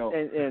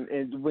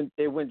 and when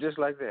it went just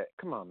like that.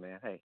 Come on, man.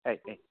 Hey,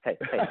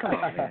 come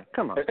on, man.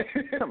 Come on.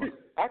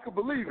 I could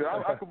believe it.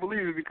 I could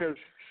believe it because,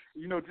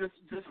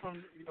 just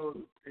from,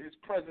 his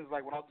presence,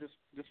 like when this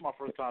is my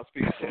first time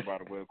speaking to him, by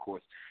the way, of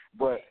course.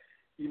 But,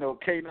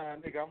 K9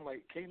 nigga, I'm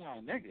like,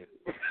 K9 nigga.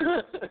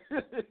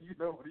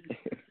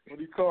 When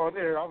he called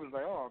there, I was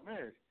like, oh,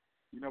 man.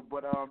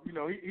 But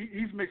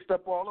he's mixed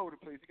up all over the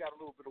place. He got a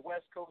little bit of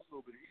West Coast, a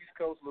little bit of East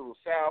Coast, a little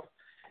South,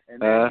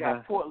 and then he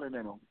got Portland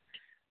in him.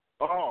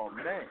 Oh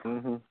man,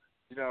 mm-hmm.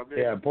 You know what I mean?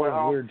 Yeah,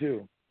 Portland's weird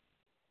too.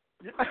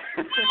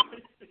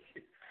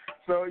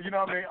 So you know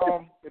what I mean.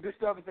 And this is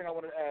the other thing I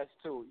wanted to ask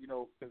too.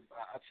 Because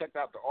I checked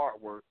out the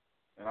artwork,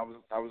 and I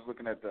was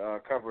looking at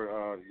the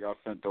cover y'all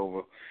sent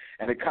over,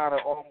 and it kind of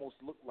almost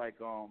looked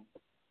like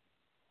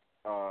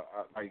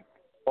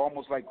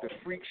almost like the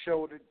freak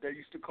show that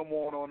used to come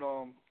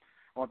on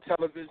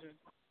television,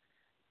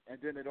 and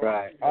then it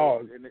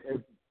also,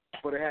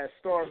 but it had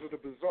Starz of the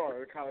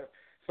Bizzare. It kind of,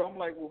 so I'm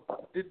like, well,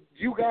 did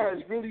you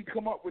guys really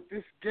come up with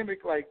this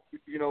gimmick? Like,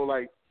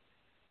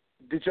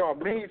 did y'all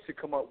mean to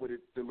come up with it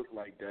to look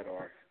like that,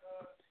 or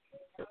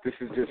this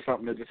is just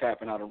something that just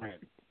happened out of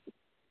random?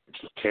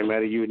 Came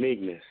out of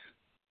uniqueness.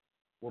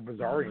 We're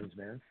Bizzarians,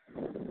 man.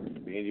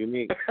 Being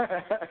unique.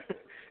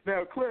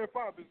 Now,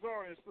 clarify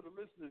Bizzarians for the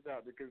listeners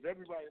out there, because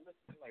everybody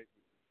listening like.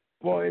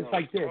 Well, it's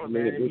like this,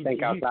 man. We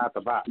think outside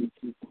the box.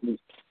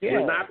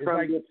 Yeah,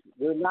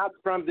 we're not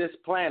from this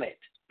planet.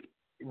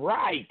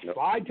 Right.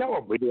 Well, I tell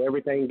them. We do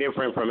everything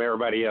different from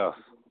everybody else.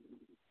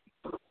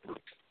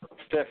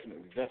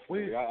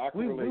 Definitely.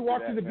 We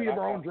walk to the beat of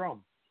our own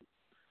drum.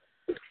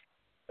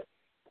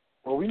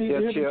 Well, we need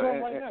to hit the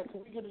drum right now.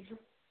 Can we get a drum?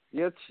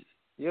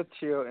 Yeah,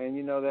 chill. And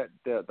that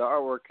the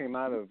artwork came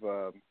out of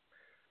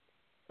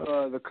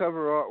the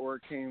cover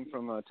artwork came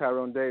from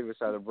Tyrone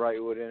Davis out of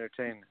Brightwood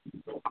Entertainment.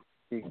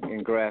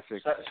 In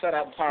graphics. Shout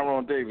out to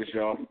Tyrone Davis,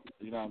 y'all.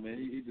 You know what I mean?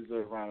 He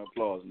deserves a round of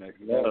applause, man.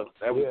 Yeah.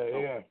 I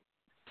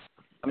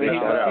mean, he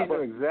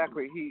knew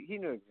exactly. He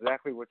knew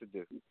exactly what to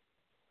do.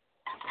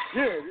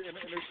 Yeah, and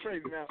it's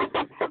crazy. Now,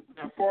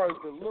 as far as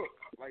the look,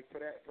 like for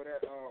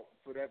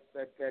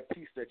that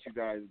piece that you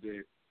guys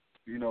did,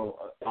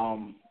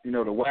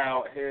 the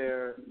wild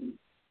hair,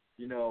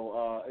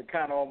 it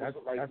kind of almost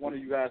looked like one of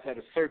you guys had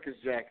a circus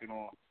jacket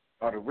on,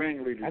 or the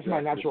ringleader. That's my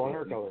natural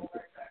hair color.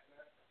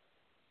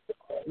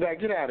 Now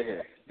get out of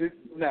here.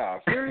 Nah,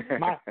 seriously?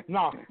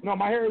 No,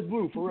 my hair is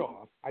blue for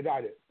real. I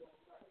dyed it.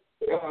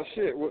 Oh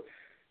shit! Well,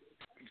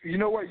 you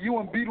know what? You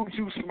and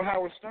Beetlejuice from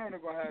Howard Stern are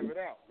gonna have it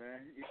out, man.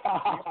 He's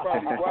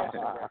probably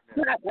watching right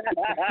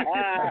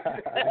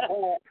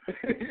now.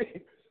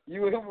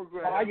 You and him are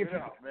gonna have it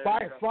out,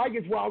 man. Fly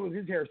gets wild with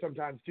his hair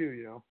sometimes too,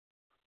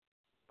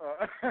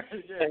 Yeah,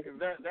 because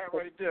that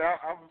right there,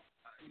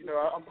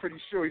 I'm pretty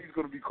sure he's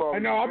going to be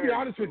called. No, I'll be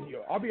honest with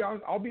you. I'll be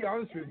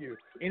honest with you.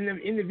 In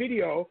the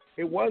video,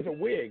 it was a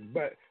wig,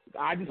 but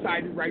I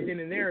decided right then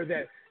and there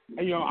that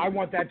I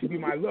want that to be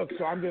my look,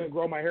 so I'm going to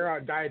grow my hair out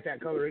and dye it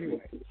that color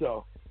anyway.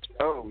 So.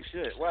 Oh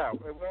shit! Wow.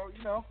 Well,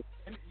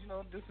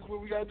 this is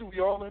what we got to do. We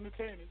all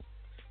entertainers,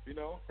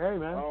 Hey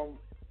man.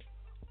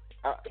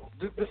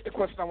 This is the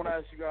question I want to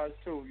ask you guys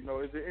too.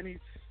 Is there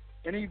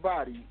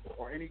anybody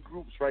or any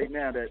groups right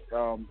now that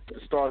the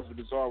Starz of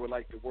the Bizzare would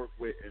like to work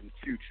with in the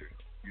future?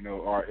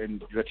 Or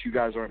that you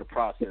guys are in the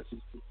process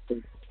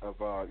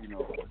of, I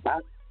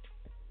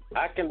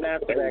can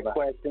answer that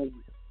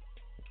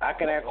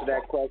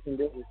question.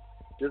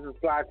 This is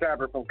Fly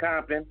Trapper from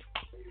Compton.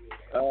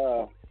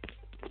 I'm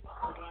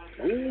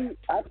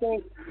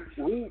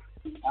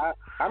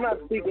not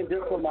speaking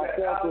just for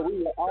myself, but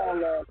we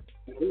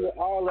were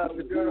all up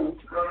to do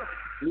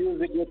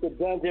music with the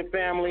Dungeon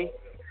family,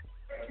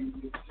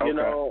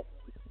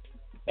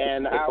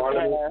 and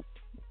Outkast,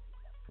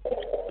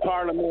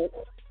 Parliament.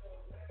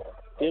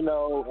 And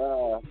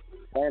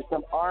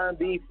some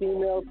R&B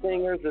female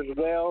singers as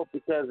well,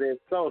 because they're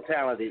so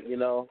talented,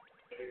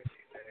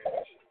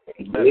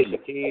 Alicia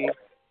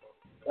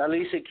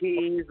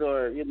Keys,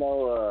 or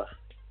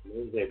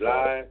Music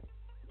Live.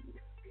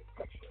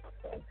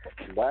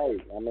 Right.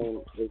 I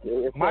mean,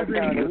 it's my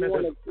dream.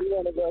 We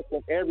want to go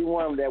from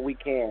everyone that we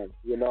can.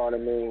 You know what I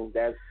mean?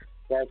 That's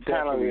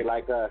talented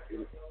like us.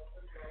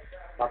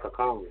 Like a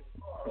comedy.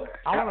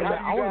 I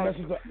want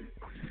to mess with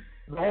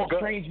the whole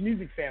Strange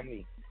Music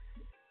family.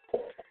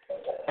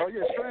 Oh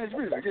yeah, Strange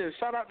Music. Yeah,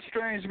 shout out to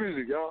Strange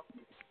Music, y'all.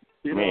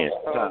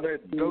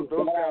 Those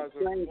guys are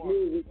Strange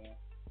Music.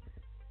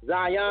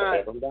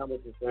 Zion. I'm down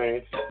with the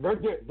Strange.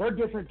 They're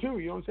different too.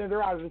 You know what I'm saying?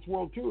 They're out of this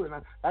world too, and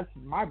that's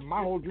my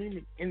whole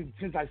dream.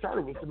 Since I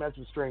started was to mess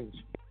with Strange.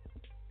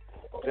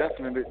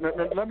 Definitely. Now,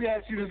 let me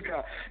ask you this,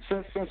 guy.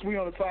 Since we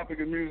on the topic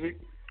of music,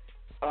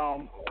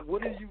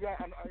 what did you guys?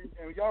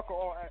 And y'all can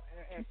all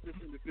answer this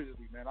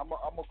individually, man. I'm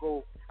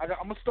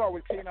gonna start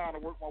with K9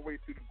 and work my way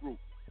through the group.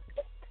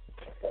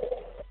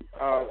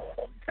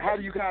 How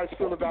do you guys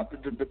feel about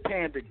the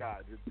Panda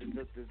guy,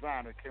 the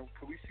designer? Can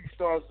we see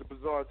Starz the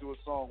Bizzare do a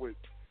song with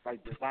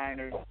like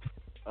designer,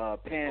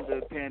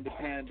 Panda?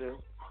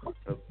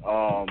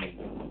 on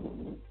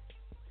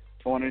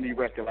any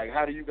record. Like,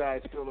 how do you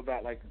guys feel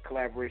about like a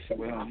collaboration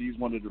with him? He's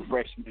one of the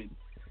freshmen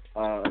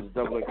of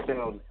Double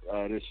XL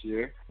this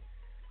year.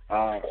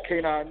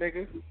 K9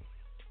 nigga,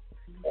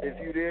 if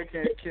you there,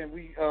 can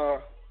we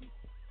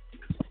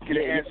get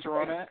an answer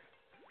on that?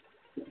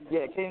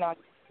 Yeah, K9.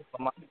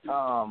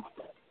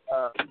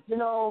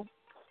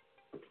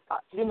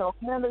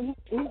 Man,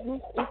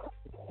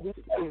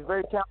 he's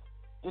very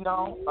talented.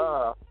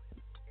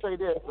 Say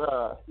this,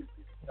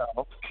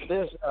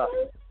 there's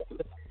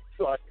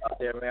out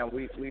there, man.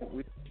 We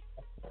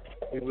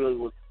really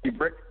would. You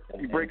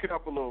break it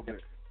up a little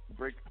bit.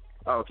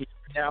 Oh, can you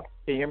hear me now?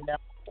 Can you hear me now?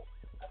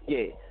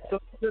 Yeah. So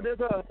there's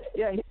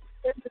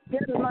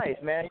he's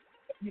nice, man.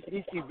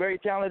 He's a very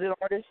talented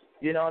artist.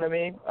 You know what I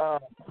mean? I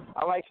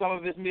like some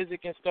of his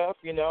music and stuff.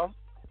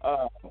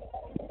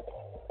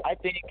 I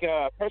think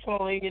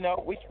personally,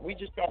 we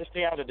just try to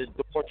stay out of the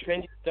more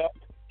trendy stuff.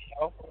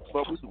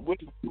 But we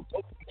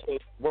to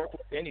work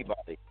with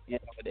anybody, in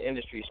the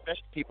industry,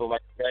 especially people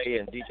like Ray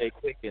and DJ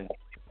Quick and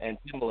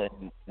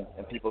Timbaland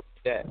and people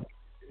like that.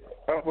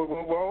 Well,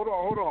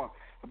 hold on.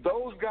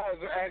 Those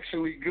guys are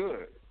actually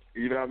good.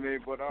 You know what I mean?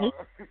 But I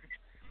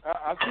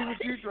see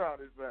what you're trying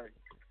to say.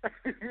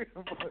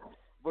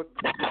 but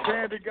the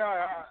candy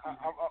guy, I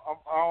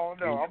don't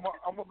know.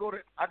 I'm gonna go to.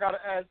 I gotta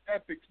ask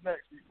Epics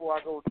next before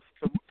I go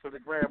to the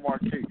Grand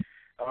Marquis.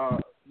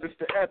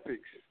 Mr.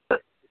 Epics,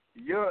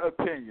 your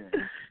opinion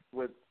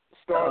with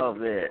Starz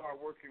that you are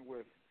working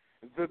with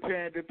the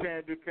Panda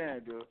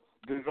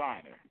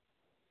designer.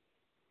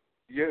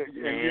 Your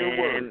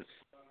words.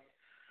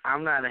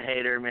 I'm not a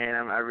hater, man.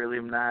 I really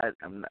am not.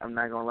 I'm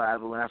not gonna lie.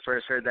 But when I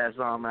first heard that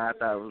song, man, I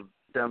thought it was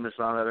the dumbest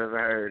song I've ever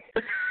heard.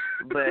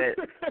 But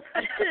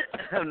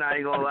I'm not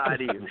even gonna lie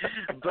to you.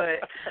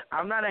 But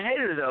I'm not a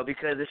hater though,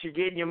 because if you're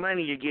getting your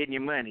money, you're getting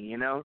your money,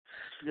 Yeah.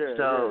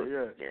 So,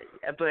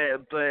 yeah.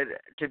 But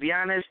to be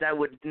honest, that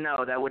would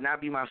not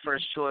be my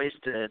first choice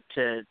to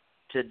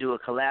do a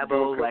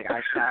collabo. Like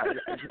I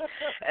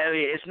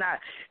mean, it's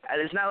not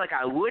like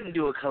I wouldn't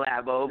do a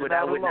collabo, but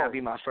that would not be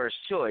my first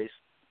choice.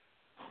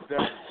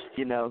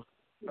 No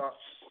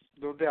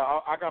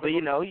doubt. I gotta. But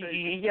you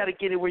gotta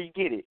get it where you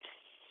get it.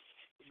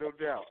 No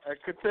doubt.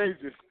 At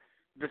Contagious,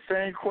 the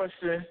same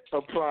question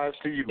applies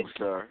to you,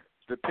 sir.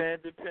 The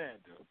Panda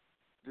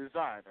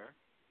designer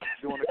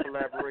doing a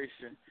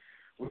collaboration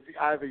with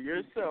either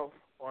yourself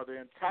or the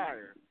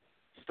entire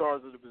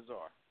Starz of the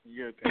Bizzare.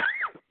 Your opinion.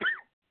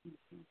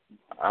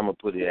 I'm gonna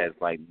put it as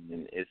like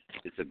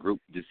it's a group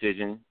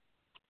decision.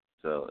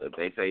 So if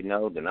they say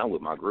no, then I'm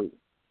with my group.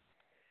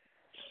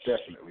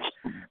 Definitely.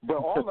 But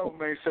all of them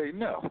may say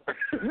no.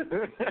 I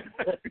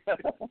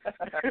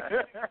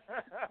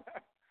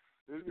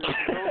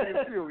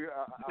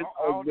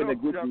don't know. A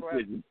good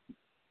decision.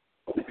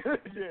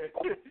 Yeah.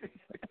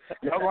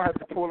 Y'all going to have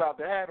to pull out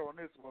the hat on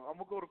this one. I'm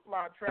going to go to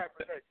Fly Trap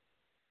next.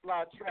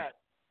 Fly Trap.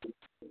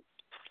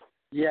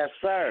 Yes,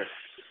 sir.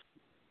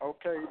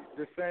 Okay,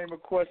 the same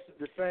question.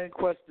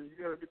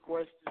 You heard the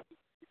question,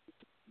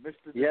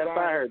 Mr. Yes,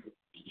 I heard it.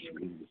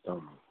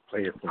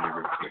 Play it for me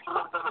real quick.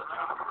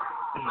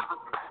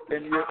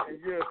 In your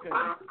opinion.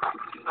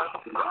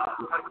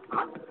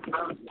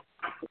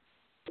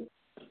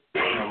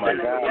 Oh my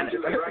God.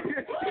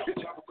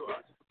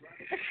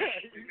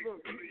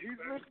 He's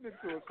listening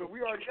to us, so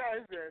we already got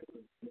his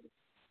answer.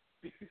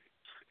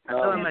 I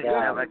feel like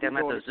I'm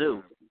at the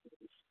zoo.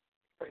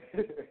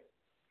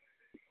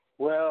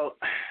 Well,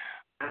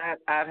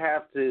 I'd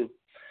have to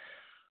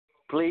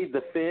plead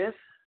the fifth.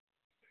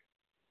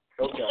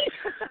 Okay.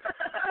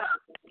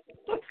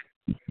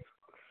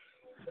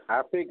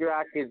 I figure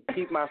I could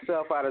keep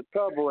myself out of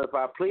trouble if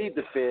I plead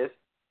the fifth.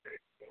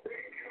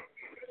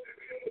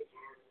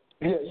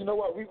 Yeah, you know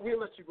what? We'll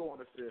let you go on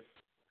the fifth.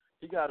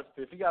 He got a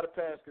fifth. He got a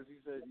pass because he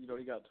said, he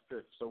got the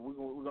fifth. So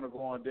we're gonna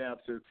go on down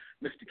to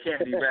Mr.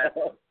 Candy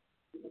Rapper.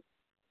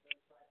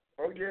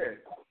 Oh yeah.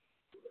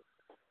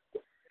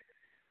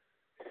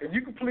 And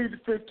you can plead the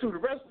fifth too. The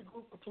rest of the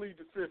group can plead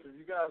the fifth. If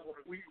you guys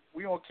want,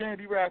 we on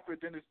Candy Rapper,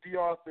 then it's D.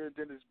 Arthur,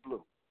 then it's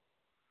Blue.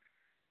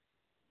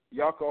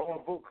 Y'all can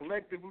all vote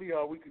collectively,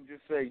 or we can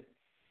just say,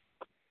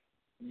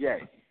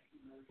 yay.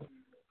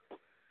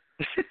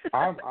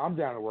 I'm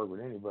down to work with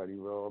anybody,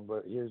 bro.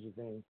 But here's the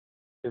thing: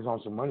 it's on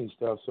some money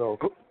stuff. So,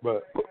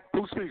 but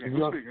who's speaking?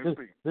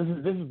 This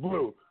is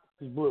Blue.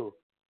 This is Blue.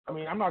 I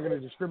mean, I'm not going to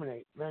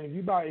discriminate, man. If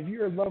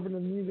you're loving the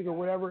music or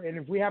whatever, and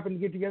if we happen to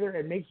get together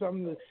and make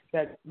something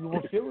that you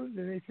will feel it,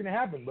 then it's going to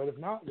happen. But if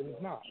not, then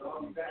it's not.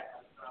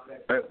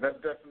 That's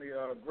definitely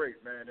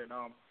great, man. And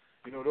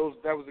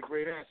that was a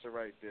great answer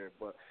right there.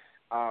 But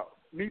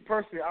me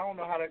personally, I don't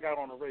know how that got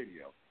on the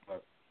radio.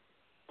 But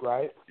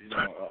right?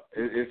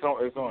 It's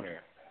on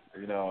there.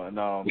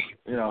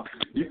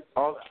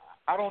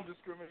 I don't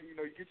discriminate. You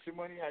get your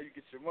money how you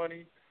get your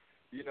money.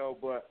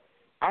 But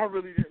I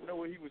really didn't know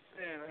what he was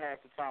saying half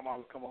the time I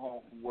was coming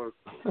home from work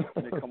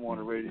and they come on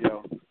the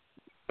radio.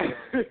 And,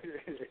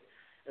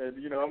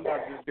 I'm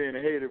not just being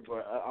a hater,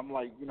 but I'm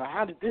like,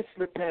 how did this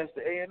slip past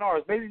the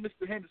A&Rs? Maybe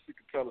Mr. Henderson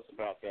could tell us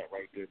about that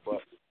right there.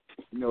 But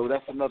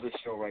that's another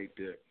show right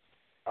there.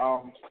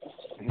 I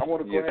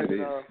want to go ahead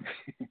and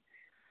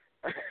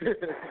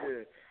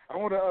I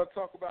want to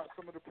talk about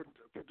some of the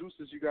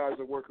producers you guys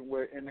are working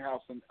with in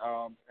house and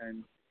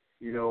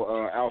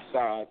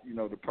outside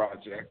the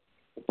project.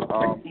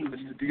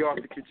 Mr.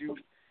 DeArthur, can you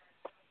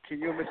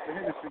and Mr.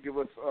 Henderson give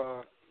us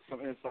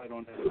some insight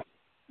on that?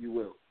 You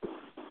will.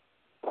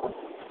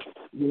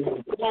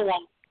 The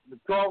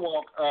Tour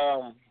Walk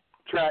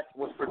track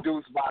was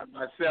produced by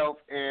myself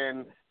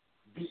and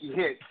B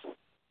Hits,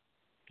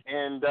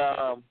 and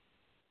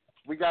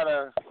we got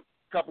a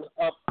couple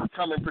of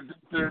upcoming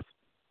producers,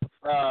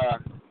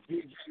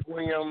 DJ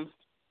Williams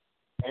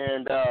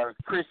and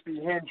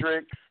Crispy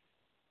Hendricks,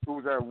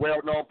 who's a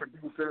well-known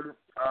producer.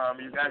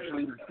 He's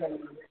actually the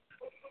same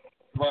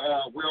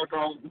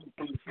well-known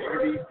from the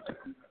 70s.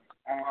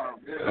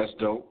 That's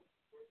dope.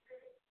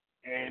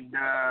 And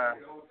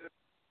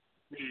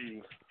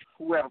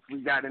who else we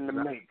got in the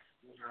mix?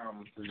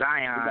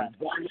 Zion.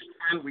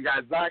 We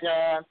got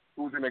Zion,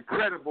 who's an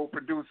incredible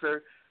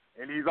producer,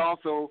 and he's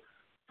also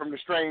from the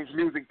Strange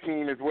Music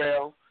team as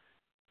well.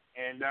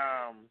 And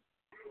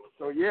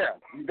so yeah,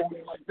 we done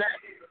it like that.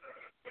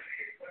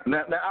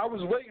 Now I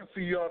was waiting for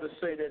y'all to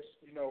say that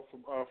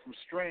from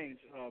Strange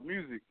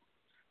Music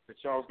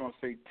that y'all was gonna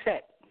say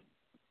tech.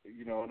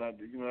 And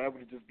that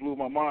would have just blew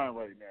my mind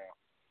right now.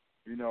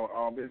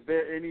 Is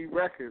there any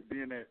record,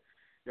 being that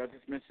y'all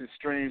just mentioned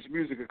Strange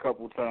Music a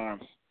couple of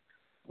times,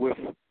 with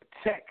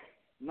Tech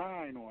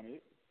 9 on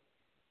it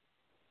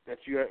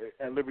that you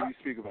at liberty to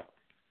speak about?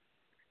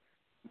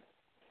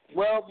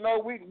 Well, no,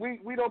 we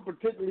don't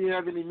particularly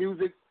have any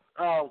music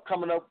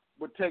coming up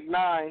with Tech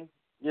 9,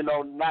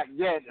 not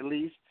yet at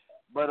least,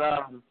 but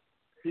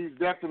he's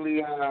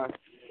definitely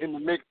in the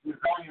mix with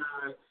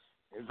Zion.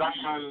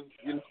 Zion,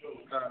 a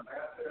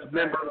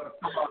member of the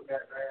song.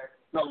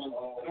 So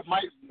it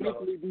might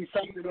definitely be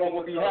something that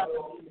will be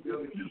happening.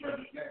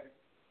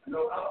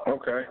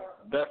 Okay,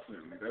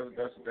 definitely.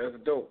 That's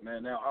dope,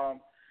 man. Now,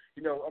 I'm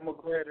gonna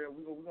go ahead and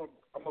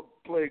I'm gonna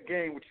play a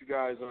game with you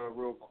guys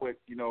real quick.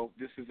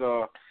 This is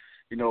I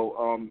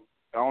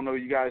don't know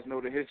if you guys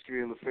know the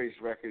history of LaFace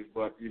Records,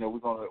 but we're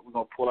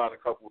gonna pull out a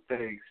couple of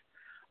things.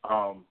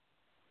 I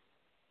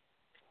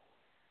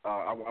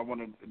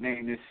want to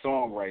name this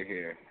song right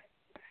here.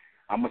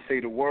 I'm gonna say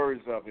the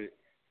words of it,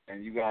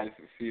 and you guys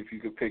see if you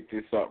could pick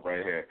this up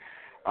right here.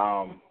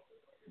 I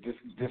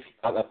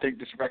think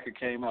this record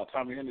came out.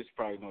 Tommy Henderson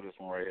probably know this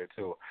one right here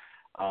too.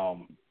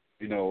 I'm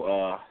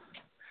gonna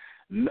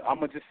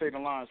just say the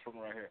lines from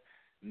right here.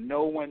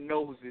 No one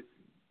knows it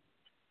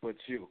but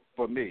you.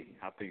 For me,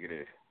 I think it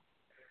is.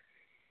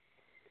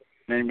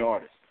 Name the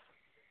artist.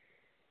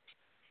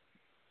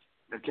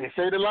 Okay,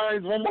 say the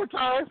lines one more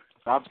time.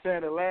 I'm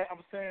saying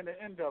the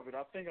end of it.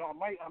 I think I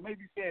may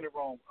be saying it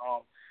wrong.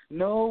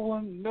 No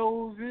one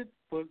knows it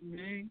but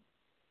me.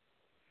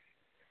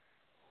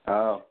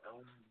 Oh.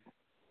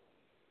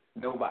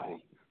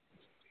 Nobody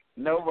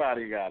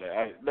got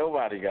it.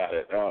 Nobody got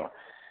it.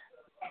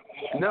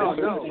 No.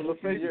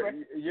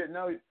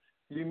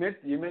 You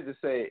meant to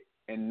say,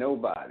 and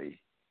nobody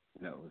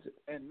knows it.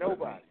 And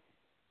nobody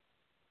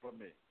but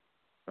me.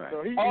 Right.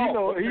 So he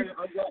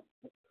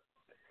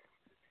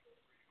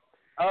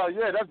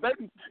yeah, that's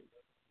baby.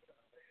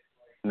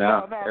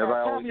 No,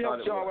 everybody always thought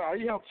it was.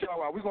 He helped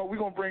y'all out. We're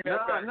gonna bring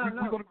that back.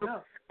 No.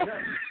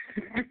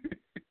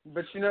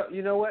 But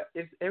you know what?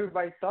 If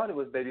everybody thought it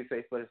was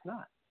Babyface, but it's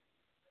not.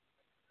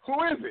 Who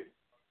is it?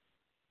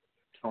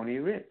 Tony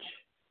Rich.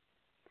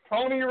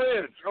 Tony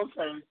Rich.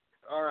 Okay.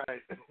 All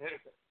right.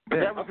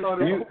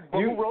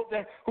 Who wrote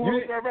that? Who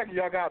wrote that record?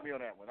 Y'all got me on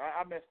that one.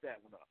 I messed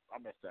that one up. I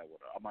might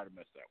have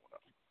messed that one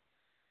up.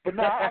 But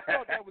no, I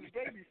thought that was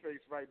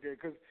Babyface right there.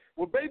 Because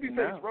when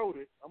Babyface wrote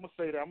it, I'm gonna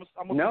say that. I'm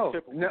gonna be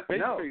typical.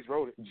 Babyface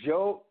wrote it.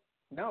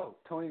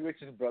 Tony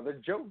Rich's brother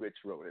Joe Rich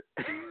wrote it.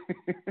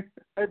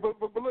 Hey,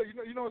 but look,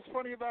 you know what's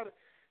funny about it?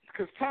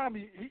 Because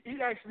Tommy,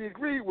 he actually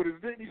agreed with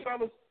it, didn't he,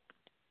 fellas?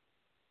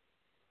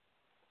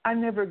 I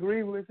never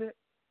agreed with it.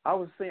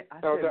 I said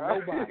nobody.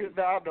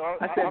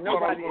 I said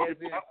nobody has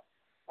it.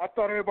 I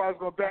thought everybody was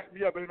going to back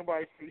me up, but ain't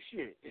nobody say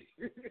shit. He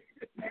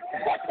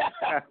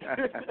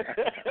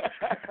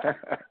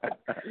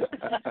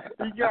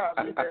got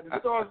me, man. The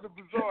Starz the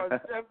Bizzare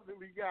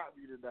definitely got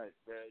me tonight,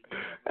 man.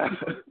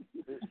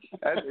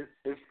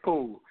 It's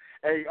cool.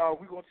 Hey,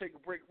 we're going to take a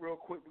break real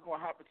quick. We're going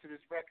to hop into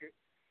this record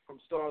from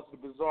Starz the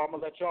Bizzare. I'm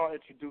going to let y'all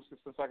introduce it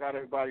since I got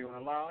everybody on the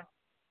line.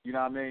 You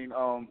know what I mean?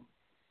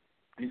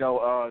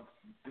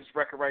 This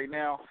record right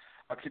now,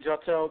 could y'all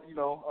tell,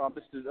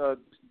 Mr.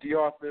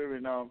 DeArthur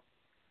and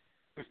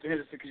Mr.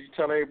 Henderson, could you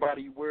tell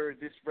everybody where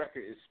this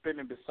record is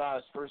spinning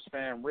besides First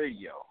Fan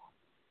Radio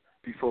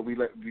before we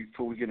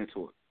get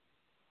into it?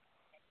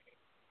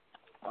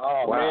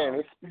 Oh,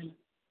 wow. Man.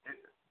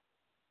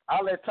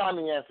 I'll let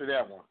Tommy answer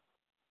that one.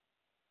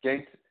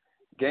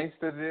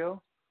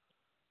 Gangsterville,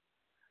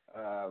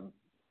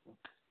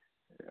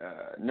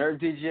 Nerve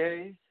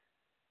DJs,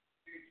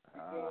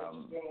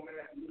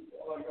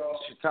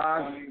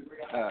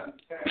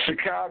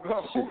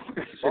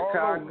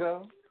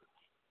 Chicago,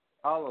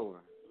 all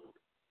over.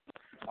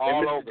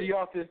 All Mr. over.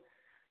 D'Arthur,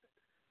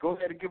 go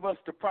ahead and give us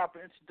the proper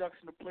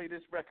introduction to play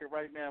this record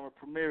right now and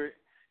premiere it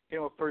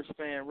here on First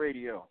Fan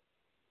Radio.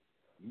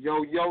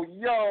 Yo, yo,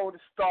 yo, the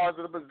Stars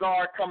of the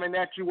Bizzare coming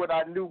at you with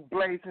our new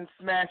blazing,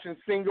 smashing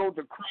single,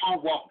 The Crawl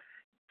Walk.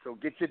 So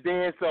get your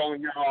dance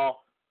on,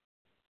 y'all.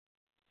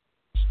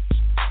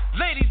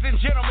 Ladies and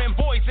gentlemen,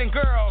 boys and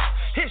girls,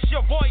 it's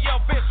your boy Yo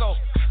Bizzle,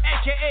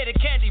 a.k.a. the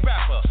Candy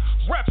Rapper,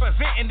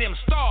 representing them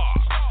stars,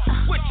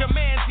 with your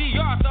man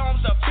D'Arthur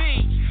on the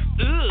beat.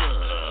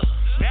 Ugh.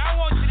 Now I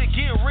want you to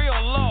get real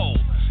low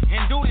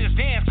and do this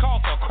dance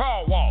called the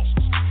crawl walk.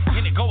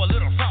 And it go a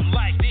little something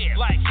like this,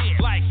 like this,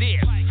 like this.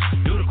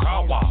 Do the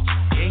crawl walk,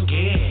 and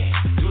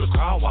do the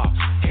crawl walk,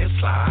 and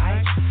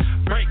slide.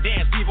 Break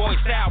dance, B-boy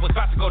style was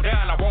about to go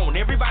down. I want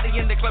everybody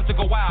in the club to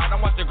go wild. I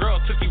want the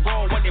girls to see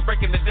roll when they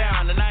breaking it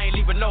down. And I ain't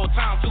leaving no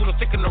time to them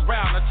sticking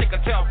around. I take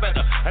a tail feather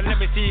and let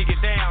me see you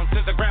get down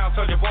to the ground.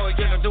 So your boy,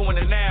 get them doing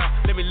it now.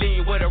 Let me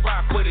lean with it,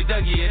 rock with it,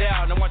 dougie it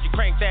out. And once you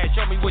crank that,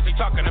 show me what you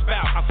talking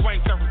about. I swing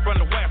surfing from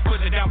the west,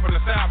 put it down from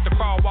the south. The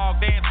crawl walk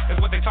dance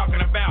is what they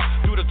talking about.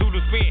 Do the Zulu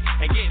spin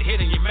and get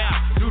hit in your mouth.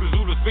 Do the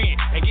Zulu spin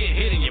and get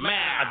hit in your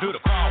mouth. I do the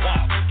crawl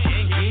walk,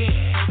 and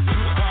do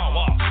the crawl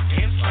walk,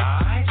 and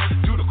slide.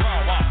 Do the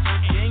crawl walk,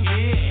 and do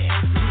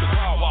the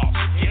crawl walk,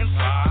 and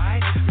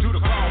slide. Do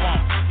the crawl walk,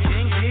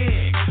 and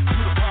do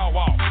the crawl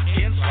walk,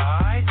 and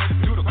slide.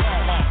 Do the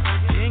crawl walk,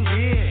 and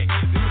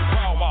do the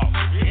crawl walk,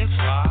 and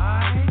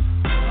slide.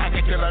 I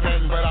can kill a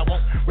man, but I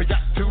won't. We got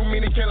too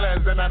many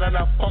killers and not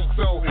enough funk.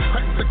 So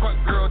crack the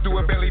crunk girl, do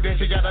a belly dance.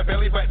 She got a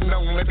belly button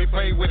on. Let me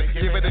play with it,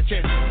 give it a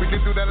chance. We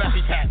can do the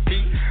laffy taffy.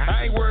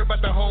 I ain't worried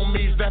about the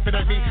homies laughing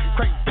at me.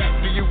 Crank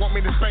that. Do you want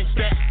me to spank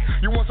that?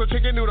 You want some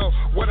chicken noodle?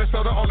 Water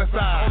soda on the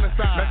side.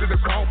 Let's do the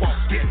crawl walk.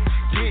 Get,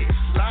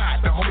 slide.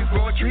 The homies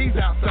blowing trees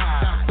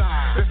outside.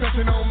 They're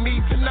touching on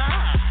me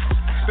tonight.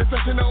 They're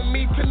touching on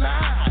me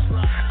tonight.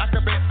 I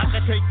can bet I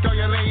can take all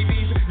your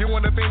ladies. You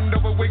wanna bend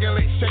over, wiggle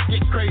it,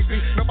 shake it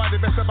crazy. Nobody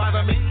best to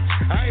bother me.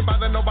 I ain't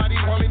bother nobody.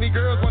 All any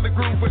girls wanna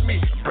groove with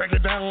me. Break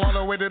it down all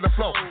the way to the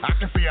floor. I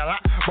can see a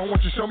lot, but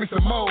won't you show me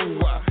some more?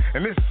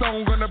 And this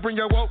song gonna bring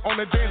you out on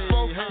the dance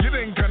floor. You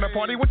didn't come to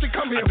party, what you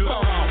come here for? Do the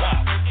crawl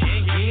walk,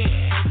 and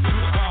do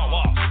the crawl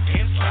walk,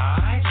 and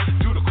slide.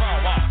 Do the crawl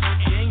walk,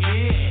 and do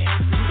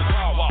the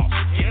crawl walk,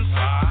 and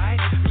slide.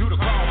 Do the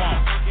crawl walk,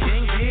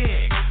 and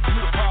do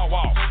the crawl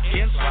walk,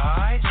 and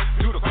slide.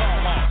 Do the crawl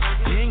walk,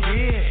 and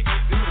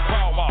do the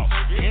crawl walk,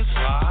 and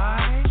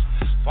slide.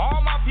 For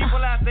all my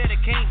people out there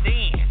that can't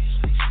dance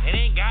and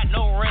ain't got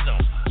no rhythm,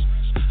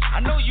 I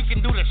know you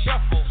can do the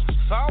shuffle,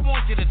 so I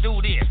want you to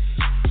do this.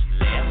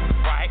 Left,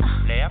 right,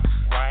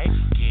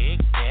 kick,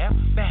 step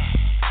back.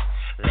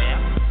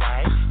 Left,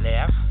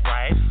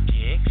 right,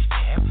 kick,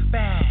 step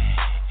back.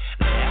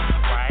 Left,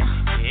 right,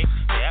 kick,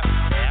 step,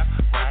 left,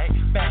 right,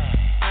 back.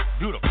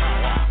 Do the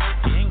crawl walk,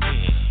 and do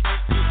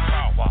the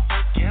crawl walk,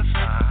 and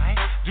slide.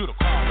 Do the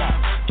crawl walk,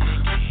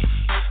 and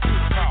do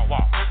the crawl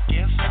walk,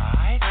 and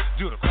slide.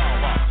 Do the crawl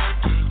walk,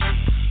 and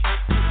do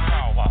the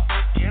crawl walk,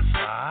 and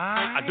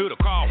slide. I do the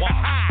crawl walk,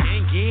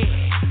 and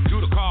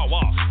do the crawl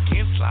walk,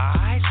 and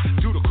slide.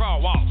 Do the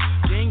crawl walk,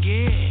 and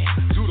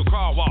do the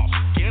crawl walk,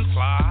 and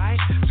slide.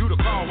 Do the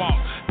crawl walk,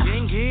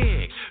 and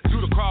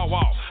do the crawl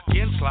walk,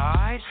 and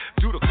slide.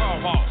 Do the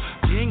crawl walk,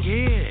 and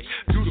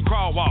do the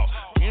crawl walk,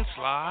 and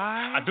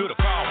slide. I do the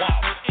crawl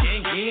walk,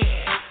 and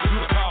do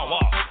the crawl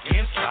walk,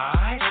 and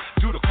slide.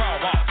 Do the crawl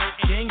walk,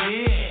 and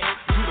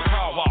do the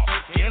crawl walk,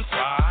 and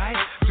slide.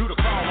 Do the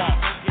crawl walk,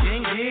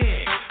 and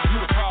do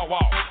the crawl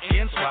walk,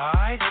 and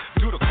slide.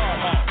 Do the crawl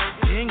walk,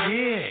 and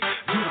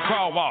do the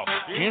crawl walk,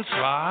 and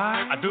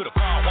slide. I do the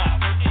crawl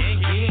walk,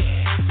 and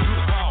do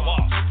the crawl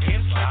walk,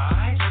 and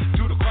slide.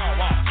 Do the crawl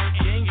walk,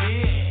 and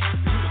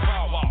do the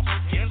crawl walk,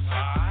 and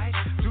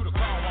slide. Do the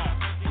crawl walk,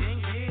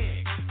 and do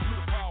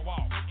the crawl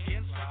walk,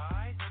 and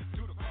slide.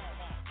 Do the crawl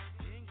walk,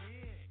 and do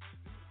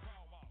the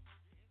crawl walk.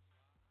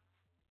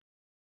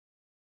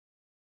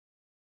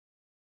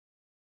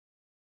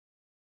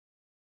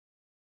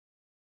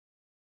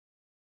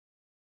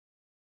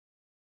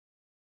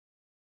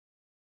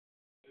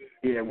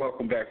 Yeah,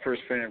 welcome back,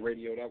 First Fan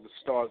Radio. That was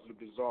Stars of the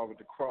Bizzare with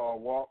the Crawl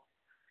Walk.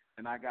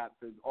 And I got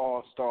the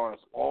All-Stars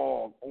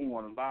all on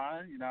the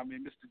line. You know what I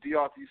mean? Mr.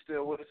 D'Arthur, you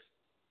still with us?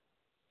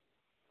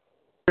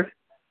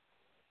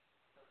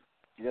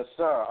 Yes,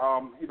 sir.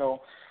 I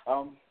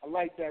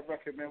like that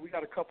record, man. We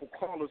got a couple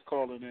callers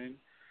calling in,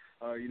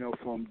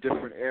 from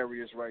different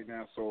areas right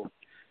now. So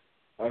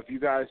if you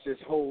guys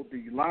just hold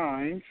the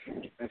lines,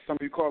 and some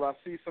of you call, I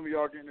see some of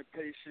y'all getting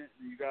impatient,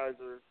 and you guys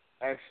are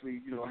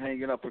actually,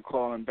 hanging up and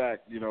calling back.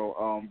 We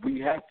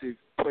have to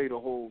play the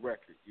whole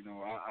record.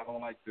 I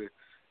don't like to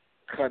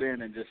cut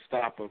in and just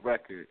stop a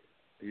record.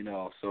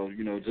 So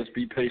just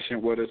be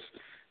patient with us.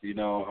 I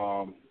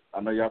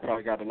know y'all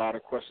probably got a lot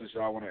of questions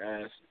y'all want to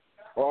ask.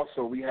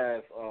 Also, we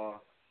have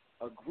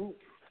a group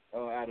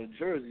out of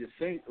Jersey,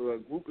 a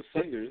group of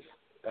singers,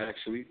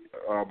 actually,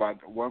 by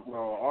one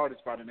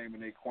artist by the name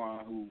of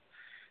Naquan, who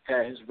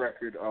had his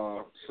record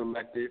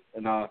selected.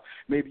 And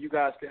maybe you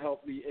guys can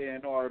help me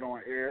A&R it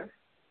on air.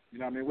 You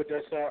know what I mean? What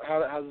that sound?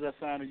 How does that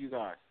sound to you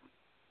guys?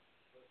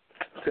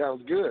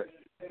 Sounds good.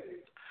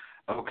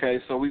 Okay,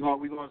 so we're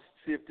gonna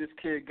see if this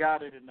kid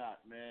got it or not,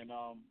 man.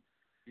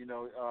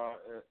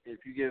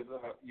 If you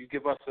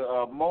give us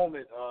a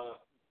moment,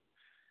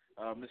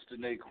 Mr.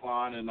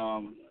 Naquan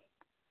and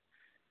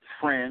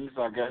friends,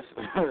 I guess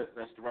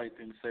that's the right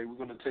thing to say. We're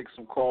gonna take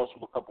some calls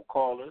from a couple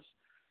callers.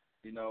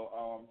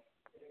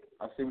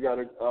 I see we got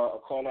a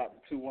call out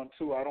to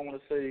 212. I don't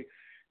want to say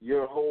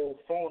your whole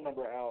phone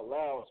number out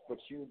loud, but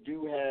you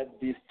do have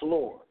the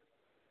floor.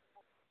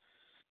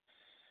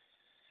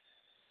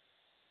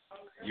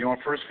 You're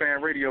on First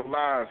Fan Radio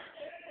Live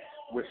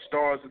with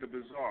Starz of the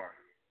Bizzare.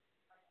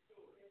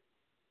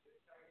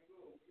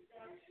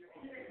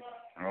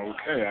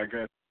 Okay, I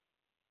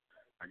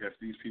guess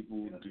these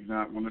people do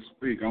not want to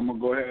speak. I'm gonna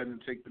go ahead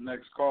and take the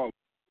next call.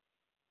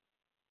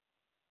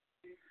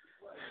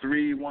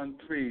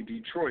 313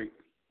 Detroit.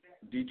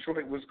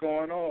 Detroit, what's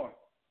going on?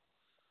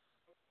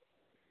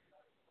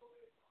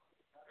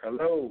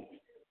 Hello.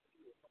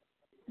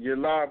 You're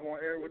live on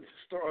air with the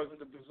Starz of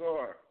the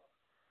Bizzare.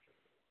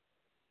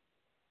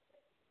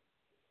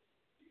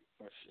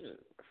 Oh shit.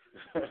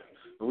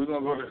 We're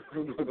gonna go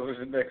to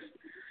the next.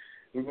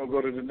 We're gonna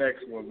go to the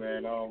next one,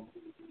 man.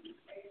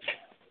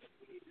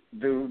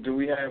 Do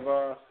we have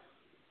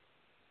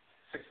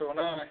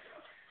 609?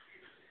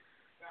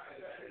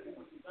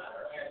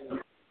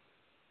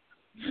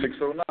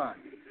 609.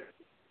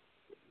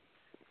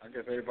 I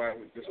guess everybody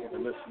would just want to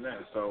listen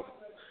in. So,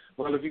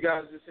 well, if you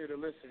guys just here to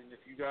listen,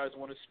 if you guys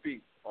want to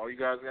speak, all you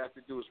guys have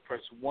to do is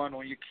press 1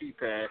 on your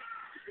keypad.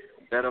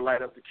 That'll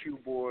light up the cue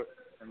board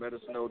and let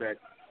us know that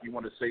you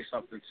want to say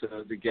something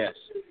to the guests.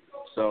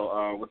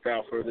 So,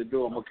 without further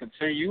ado, I'm gonna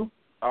continue.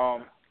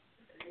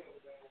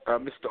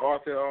 Mr.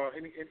 Arthur,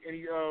 any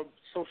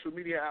social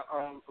media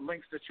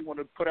links that you want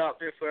to put out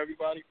there for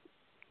everybody?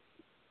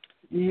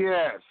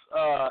 Yes.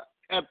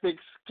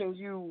 Epics, can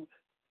you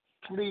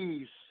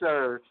please,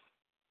 sir,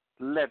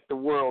 let the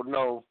world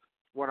know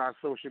what our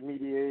social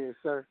media is,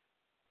 sir?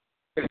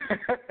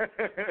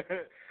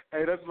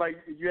 Hey, that's like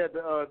you had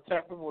to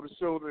tap him on the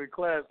shoulder in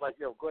class, like,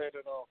 yo, go ahead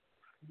and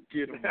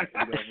get him.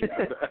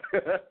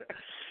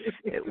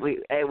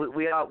 we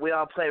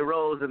all play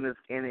roles in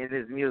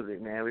his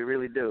music, man. We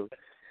really do.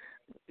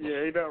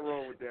 Yeah, ain't nothing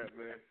wrong with that,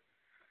 man.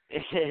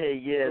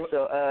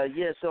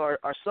 So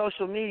our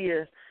social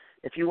media,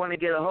 if you want to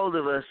get a hold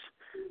of us,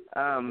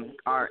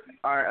 our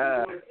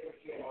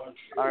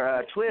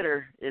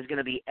Twitter is going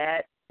to be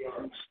at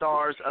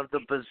Starz of the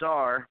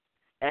Bizzare,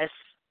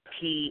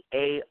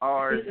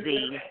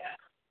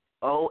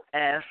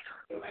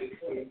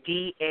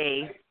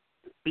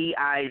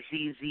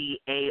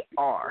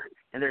 STARZOFDABIZZAR,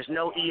 and there's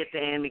no E at the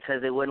end because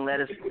they wouldn't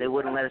let us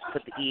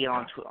put the E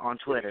on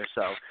Twitter.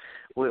 So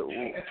we're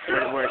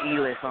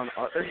E-less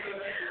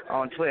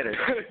on Twitter.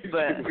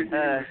 But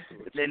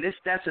then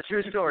that's a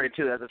true story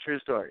too. That's a true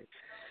story.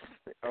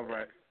 All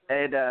right.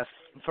 And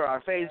for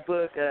our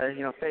Facebook,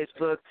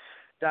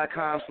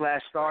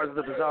 Facebook.com/Starz of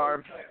the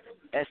Bizzare,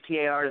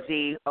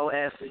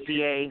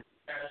 STARZOFDABIZZARE,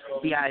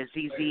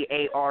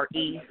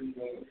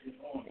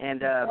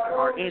 and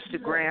our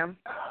Instagram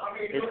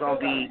is going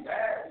to be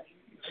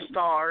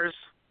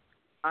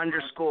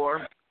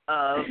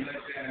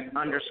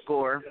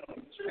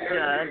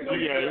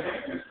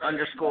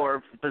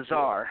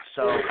Stars__DA_Bizzare.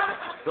 So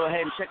go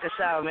ahead and check us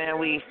out, man.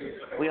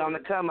 We on the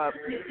come up.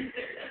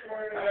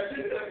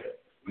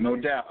 No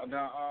doubt.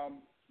 Now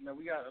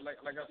we got like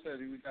I said,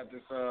 we got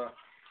this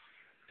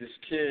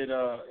kid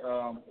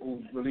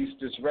who released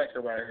this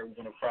record right here. We're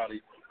gonna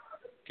probably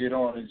get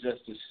on in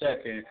just a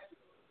second.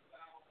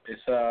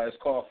 It's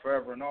called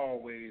Forever and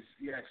Always.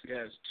 He actually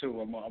has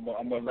 2. I'm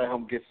gonna let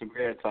him get some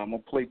airtime. I'm gonna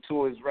play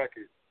 2 of his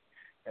records,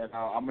 and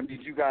I'm gonna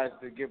need you guys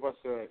to give us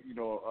a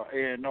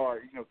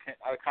A&R.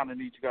 I kind of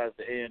need you guys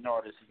to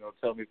A&R this.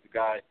 Tell me if the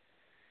guy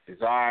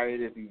is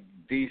alright, if he's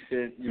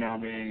decent. You know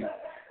what I mean?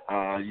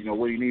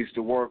 What he needs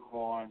to work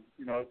on.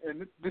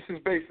 And this is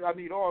basically, I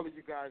need all of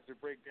you guys to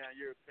break down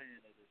your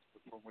opinion of this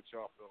from what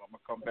y'all feel. I'm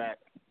gonna come back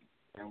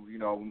and we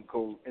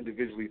go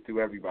individually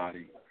through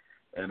everybody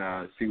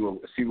and see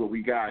what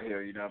we got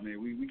here. You know what I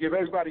mean? We give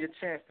everybody a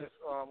chance to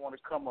want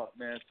to come up,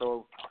 man.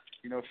 So,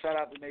 shout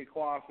out to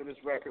Naquan for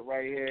this record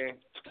right here.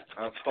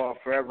 It's called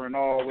Forever and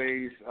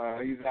Always.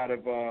 He's out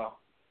of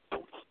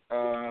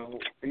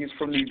he's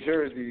from New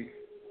Jersey.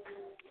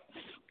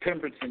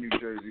 Pemberton, New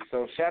Jersey.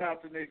 So shout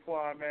out to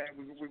Naquan, man.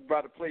 We're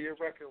about to play your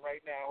record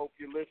right now. I hope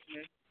you're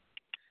listening.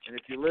 And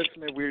if you're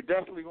listening, we're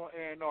definitely going to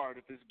A&R.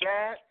 If it's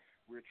bad,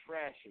 we're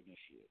trashing this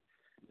shit.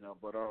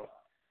 But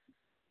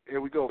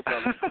here we go,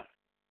 fellas.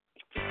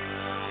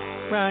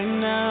 Right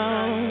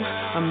now,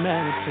 I'm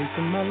at a place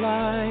in my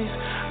life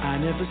I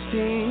never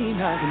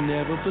seen. I can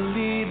never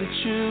believe that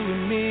you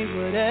and me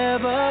would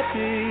ever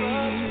be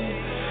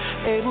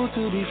able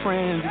to be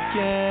friends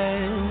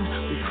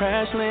again. We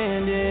crash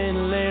landed,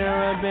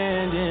 later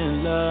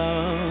abandoned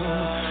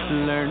love.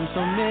 Learned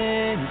so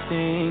many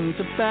things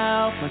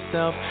about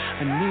myself.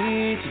 I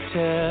need to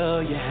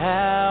tell you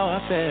how I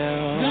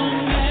felt. No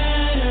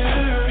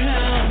matter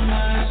how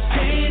much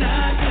pain I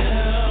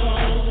felt,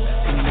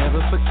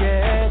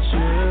 forget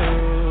you.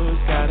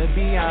 It's gotta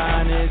be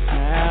honest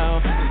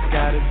now. It's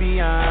gotta be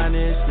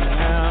honest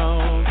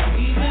now.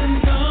 Even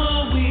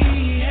though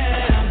we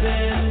have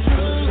been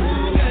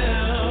through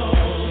hell,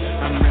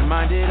 I'm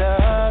reminded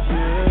of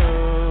you.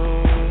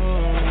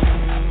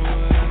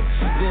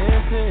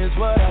 This is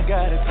what I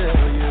gotta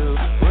tell you.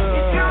 Whoa.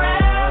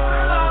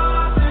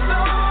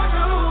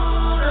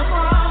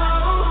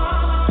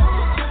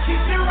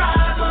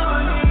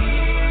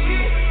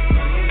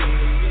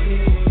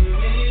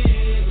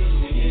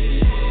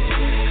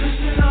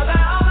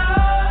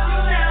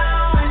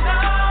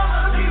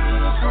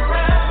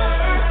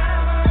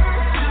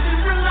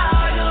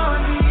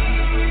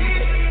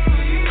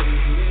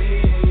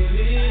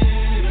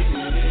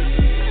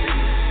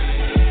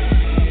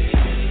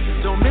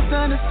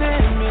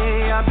 Understand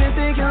me, I've been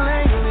thinking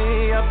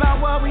lately about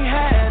what we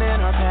had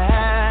in our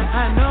past.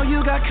 I know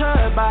you got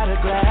cut by the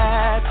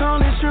glass,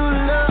 only true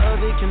love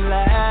it can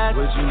last.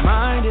 Would you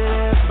mind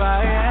it if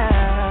I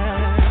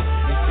asked?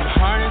 If your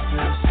heart is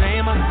still the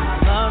same, I know my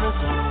love is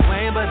going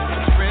away, but if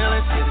it's real,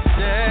 it's here to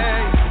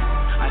stay.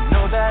 I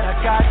know that I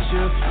got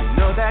you, you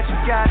know that you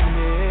got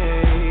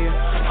me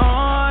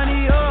on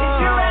your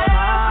mind.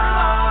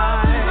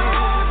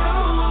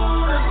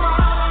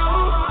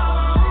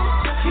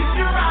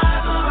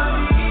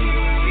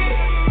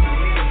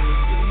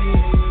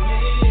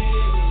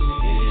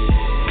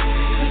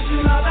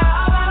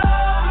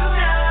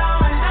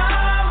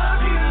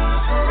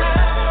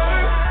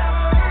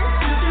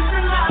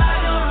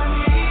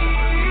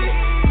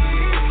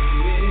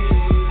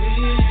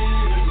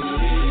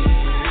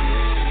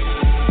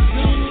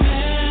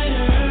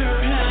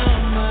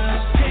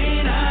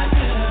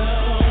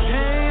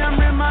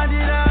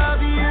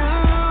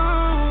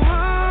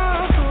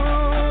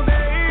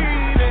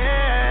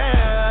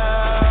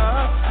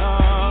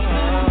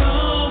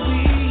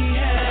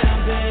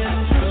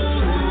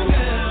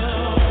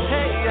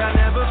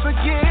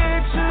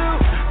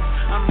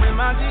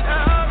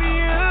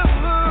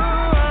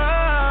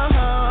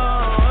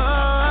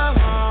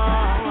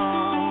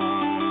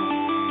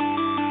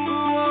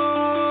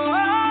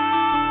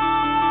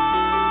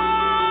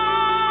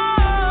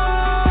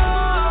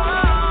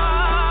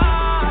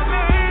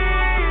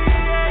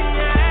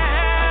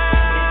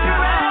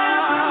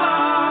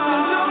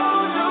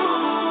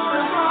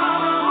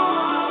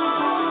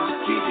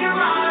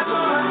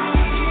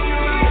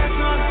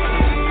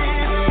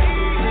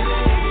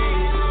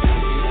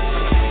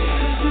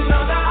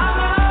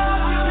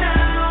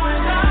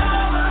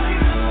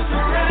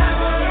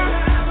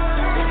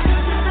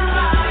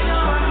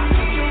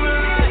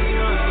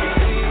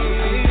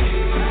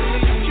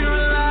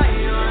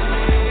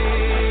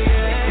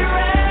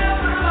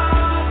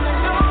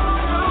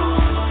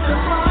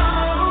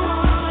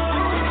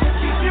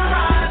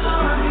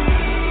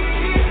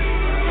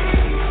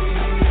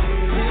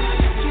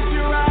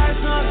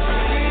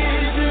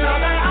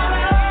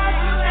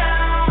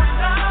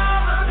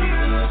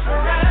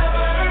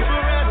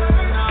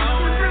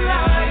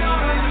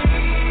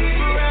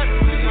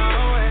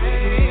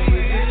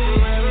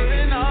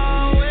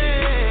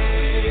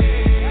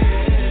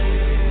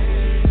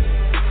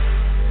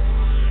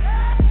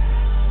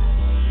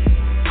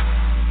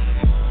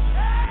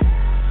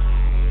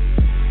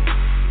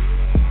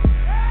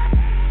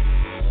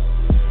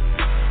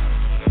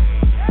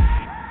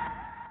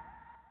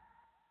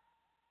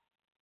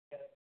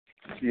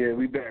 Yeah,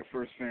 we back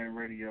First Fan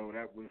Radio.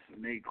 That was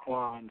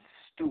Naquan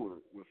Stewart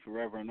with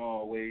Forever and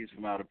Always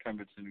from out of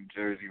Pemberton, New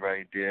Jersey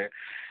right there.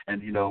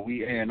 And, you know,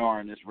 we A&R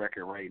in this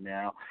record right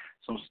now.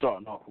 So I'm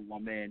starting off with my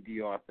man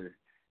D. Arthur.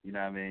 You know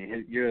what I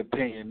mean? Your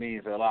opinion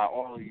means a lot.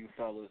 All of you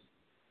fellas.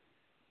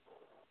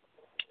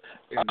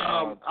 And,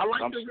 I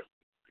like the...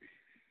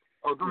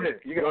 Oh, go ahead.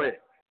 Go ahead.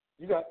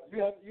 You got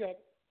it.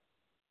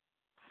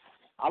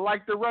 I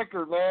like the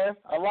record, man.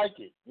 I like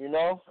it, you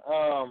know.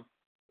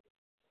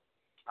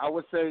 I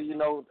would say, you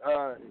know,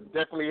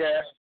 definitely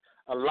has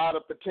a lot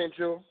of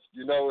potential.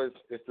 You know,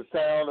 it's the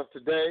sound of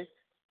today,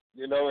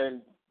 you know,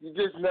 and you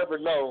just never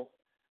know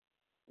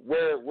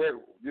where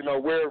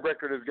a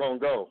record is gonna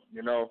go.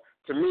 You know,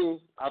 to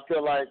me, I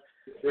feel like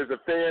there's a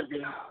fan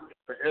base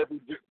for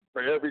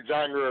every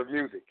genre of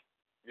music.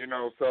 You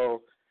know,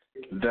 so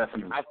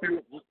definitely,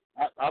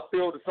 I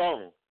feel the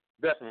song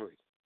definitely.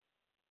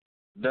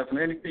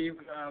 Definitely. Anything you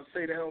can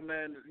say to him,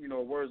 man, you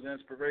know, words of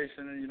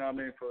inspiration, and, you know what I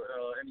mean, for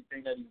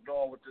anything that he's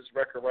doing with this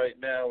record right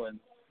now, and,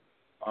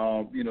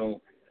 you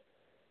know,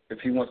 if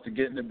he wants to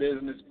get in the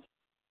business.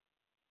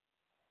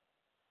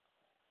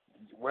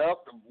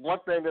 Well, one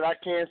thing that I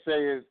can say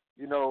is,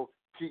 you know,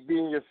 keep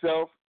being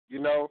yourself, you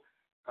know,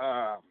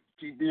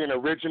 keep being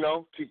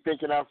original, keep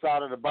thinking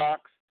outside of the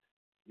box,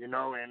 you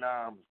know, and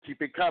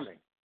keep it coming,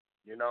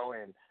 you know,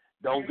 and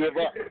don't give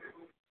up.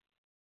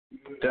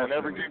 Don't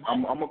ever give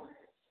up.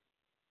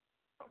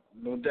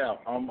 No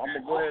doubt. I'm going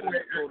to go ahead and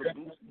go to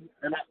Blue.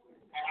 And I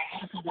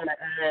also want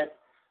to add,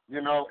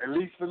 you know, at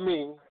least for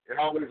me, it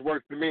always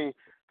works for me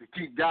to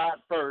keep God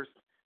first,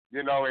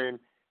 you know, and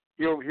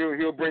he'll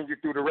bring you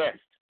through the rest.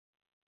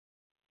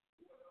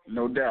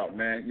 No doubt,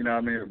 man. You know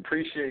what I mean?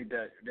 Appreciate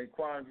that.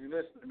 Daquan, if you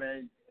listening,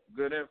 man,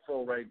 good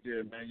info right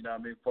there, man. You know what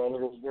I mean? Follow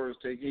those words,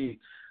 take heed.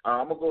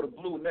 I'm going to go to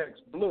Blue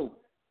next. Blue,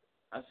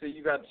 I see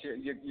you got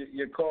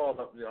your call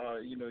up.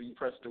 You know, you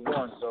pressed the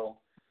 1, so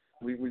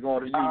we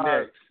going to you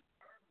next.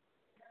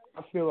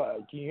 I feel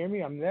like, can you hear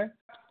me? I'm there?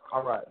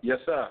 All right. Yes,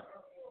 sir.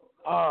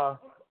 I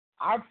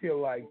feel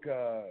like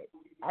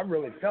I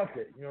really felt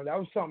it. You know, that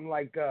was something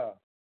like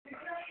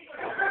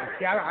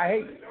see,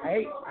 I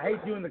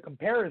hate doing the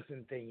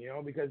comparison thing, you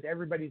know, because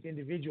everybody's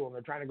individual and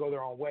they're trying to go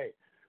their own way.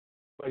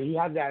 But he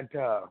had that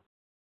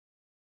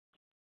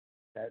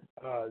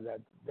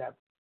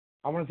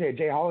I want to say a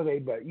Jay Holiday,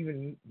 but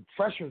even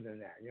fresher than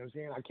that. You know what I'm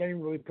saying? I can't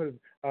even really put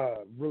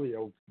really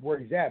where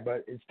he's at,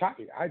 but it's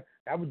tight.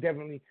 I would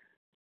definitely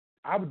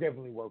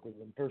work with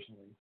him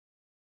personally.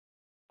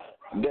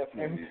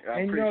 Definitely.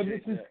 And you know,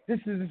 this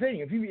is the thing.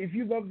 If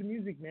you love the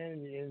music, man,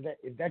 and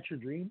if that's your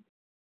dream,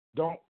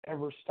 don't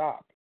ever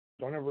stop.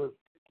 Don't ever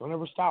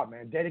stop,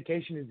 man.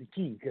 Dedication is the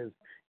key because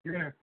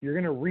you're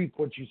gonna reap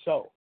what you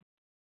sow.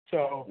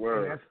 So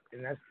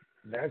and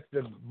that's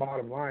the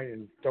bottom line.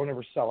 And don't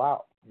ever sell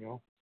out. You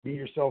know, be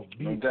yourself.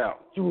 No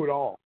doubt. Do it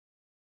all.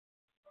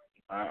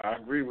 I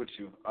agree with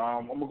you.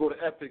 I'm gonna go to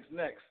Epics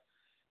next.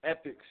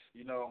 Epics,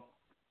 you know,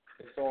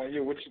 it's on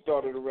you. What you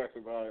thought of the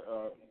record by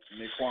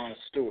Naquan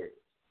Stewart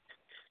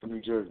from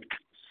New Jersey?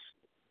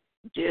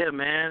 Yeah,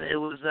 man, it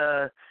was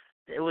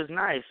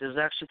nice. It was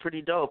actually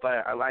pretty dope.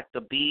 I liked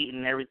the beat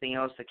and everything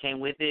else that came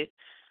with it.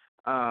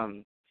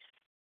 The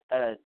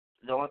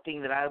only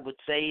thing that I would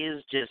say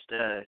is just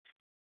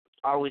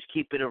always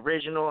keep it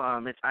original.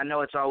 I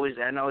know it's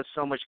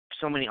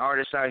so many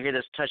artists out here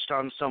that's touched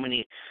on so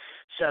many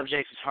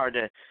subjects. It's hard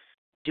to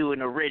do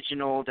an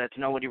original that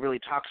nobody really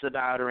talks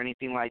about or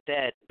anything like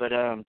that. But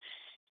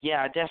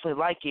yeah, I definitely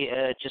like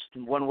it. Just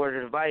one word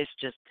of advice,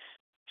 just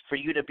for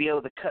you to be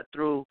able to cut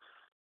through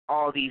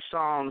all these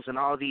songs and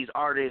all these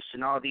artists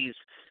and all these,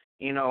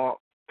 you know,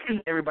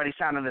 everybody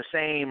sounding the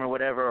same or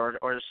whatever,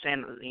 or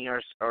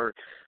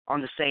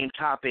on the same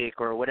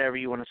topic or whatever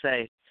you want to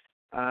say.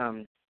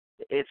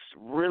 It's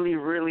really,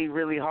 really,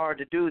 really hard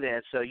to do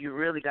that. So you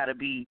really got to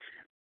be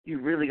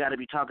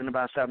talking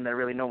about something that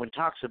really no one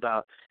talks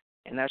about.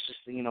 And that's just,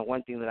 you know,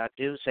 one thing that I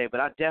do say.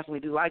 But I definitely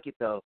do like it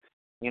though.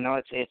 You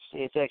know,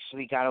 it's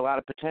actually got a lot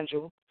of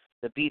potential.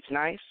 The beat's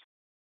nice.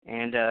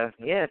 And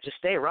yeah, just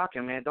stay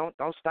rocking, man. Don't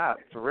stop,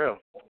 for real.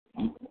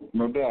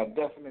 No doubt,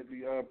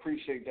 definitely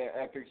appreciate that,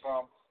 Epics.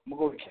 I'm gonna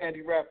go to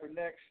Candy Rapper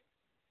next.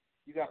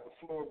 You got the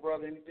floor,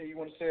 brother. Anything you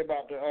want to say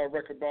about the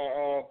record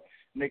by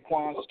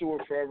Naquan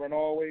Stewart, Forever and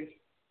Always?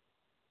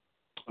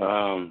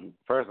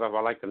 First off,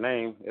 I like the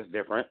name. It's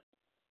different.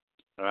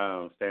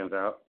 Stands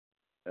out.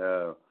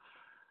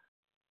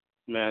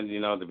 Man, you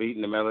know, the beat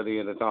and the melody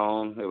and the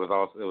tone.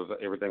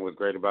 Everything was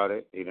great about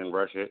it. He didn't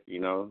rush it. You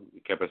know, he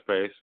kept his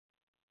pace.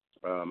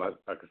 I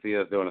could see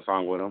us doing a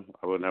song with him.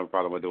 I wouldn't have a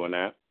problem with doing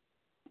that.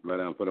 But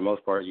for the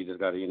most part, you just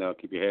got to, you know,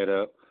 keep your head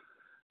up.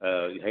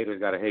 Haters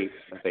got to hate.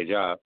 That's their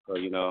job. So,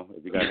 you know,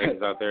 if you got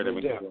haters out there, then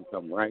we doing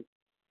something right.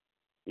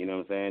 You know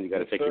what I'm saying? You got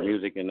to take your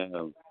music and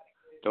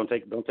don't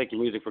take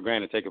your music for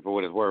granted. Take it for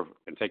what it's worth,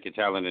 and take your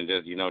talent and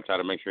just, you know, try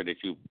to make sure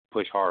that you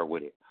push hard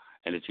with it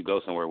and that you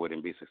go somewhere with it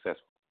and be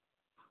successful.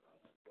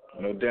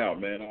 No doubt,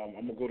 man. I'm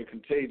gonna go to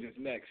Contagious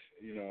next.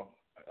 You know,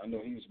 I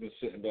know he's been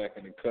sitting back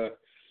in the cut.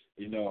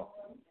 You know,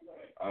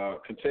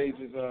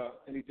 Contagious.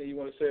 Anything you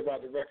want to say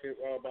about the record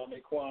about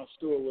Naquan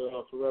Stewart with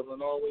Forever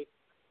and Always?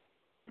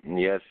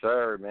 Yes,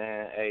 sir,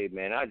 man. Hey,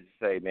 man, I just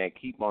say, man,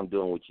 keep on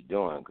doing what you're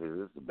doing because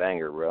it's a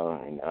banger,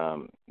 bro.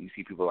 And you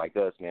see people like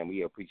us, man,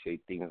 we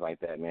appreciate things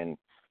like that, man.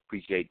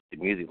 Appreciate the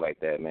music like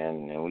that,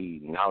 man. And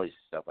we acknowledge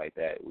stuff like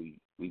that. We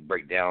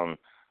break down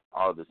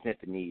all the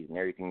symphonies and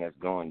everything that's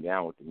going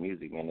down with the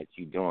music, man, that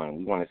you're doing.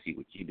 We want to see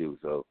what you do.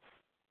 So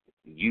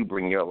you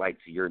bring your light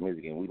to your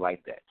music, and we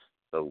like that.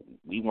 So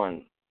we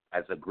want,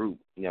 as a group,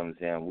 you know what I'm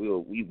saying,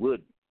 we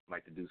would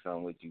like to do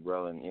something with you,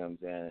 bro, and, you know what I'm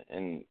saying,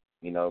 and,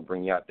 you know,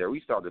 bring you out there.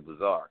 We started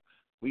Bizzare.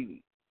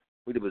 We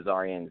the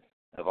Bizzarians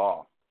of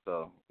all.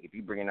 So if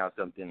you bringing out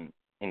something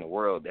in the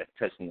world that's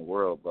touching the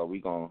world, bro, we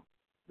going to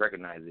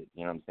recognize it,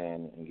 you know what I'm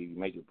saying, and give you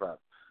major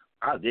props.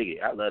 I dig it.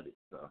 I love it.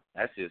 So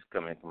that's just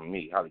coming from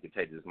me, Highly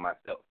Contagious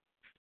myself.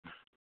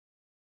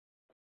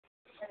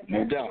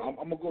 No doubt. I'm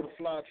going to go to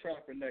Fly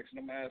Trapper next, and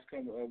I'm going to ask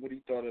him what he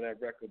thought of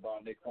that record by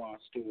Naquan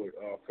Stewart,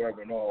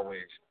 Forever and Always.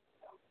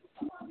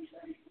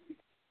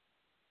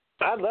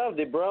 I loved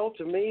it, bro.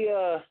 To me,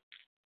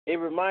 it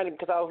reminded me,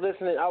 because I was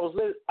listening.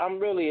 I'm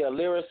really a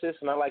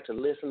lyricist, and I like to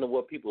listen to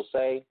what people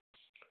say.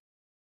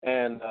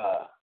 And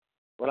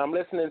when I'm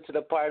listening to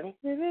the part,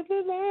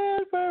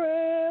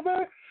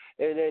 forever,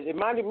 it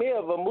reminded me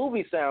of a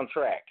movie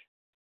soundtrack.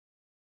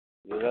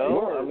 You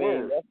know, I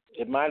mean,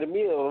 it reminded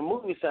me of a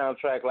movie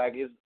soundtrack. Like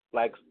it's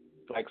like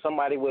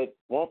somebody would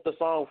want the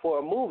song for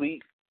a movie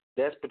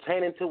that's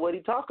pertaining to what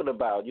he's talking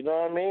about. You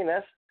know what I mean?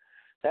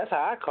 That's how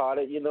I caught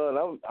it. You know,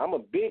 and I'm a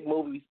big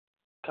movie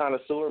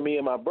connoisseur. Me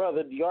and my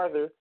brother,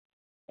 Arthur.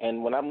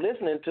 And when I'm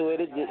listening to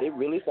it, it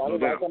really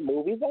sounded like a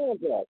movie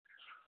soundtrack.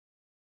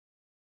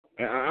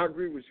 I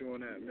agree with you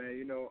on that,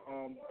 man.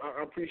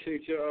 I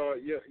appreciate your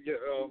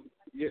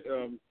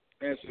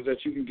answers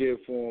that you can give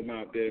for them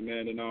out there,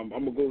 man. And I'm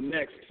gonna go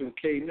next to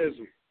K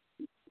Nizzle.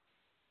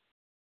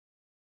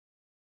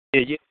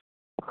 Yeah.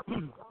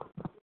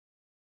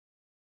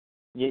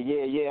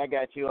 I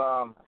got you.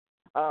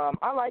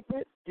 I liked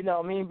it.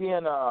 Me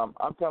being I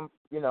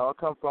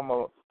come from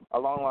a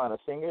long line of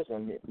singers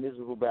and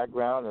musical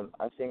background, and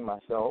I sing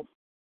myself.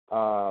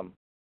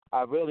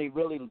 I really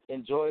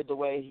enjoyed the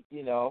way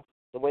he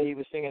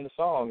was singing the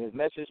song. His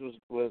message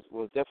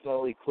was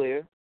definitely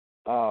clear.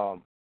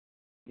 And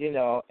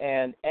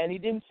he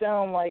didn't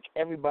sound like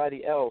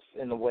everybody else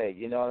in a way.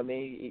 You know what I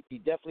mean? He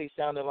definitely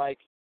sounded like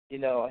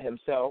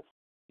himself.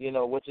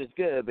 Which is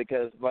good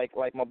because, like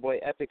my boy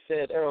Epic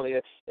said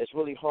earlier, it's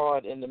really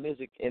hard in the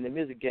music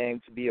game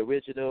to be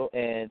original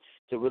and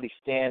to really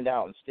stand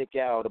out and stick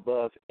out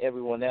above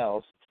everyone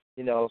else.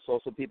 So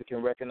people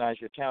can recognize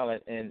your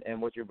talent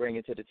and what you're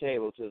bringing to the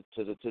table to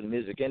the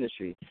music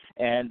industry.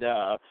 And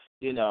I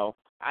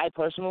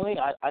personally,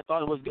 I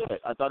thought it was good.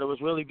 I thought it was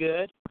really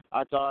good.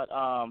 I thought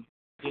I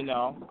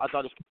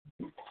thought it's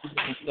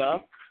and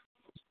stuff.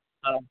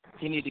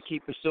 He need to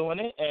keep pursuing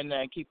it and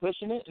keep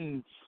pushing it,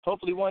 and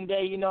hopefully one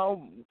day,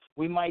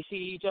 we might see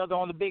each other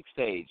on the big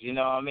stage. You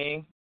know what I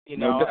mean?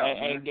 No doubt,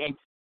 and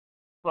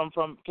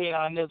from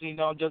K-Line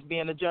Nizzle, just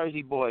being a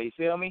Jersey boy. You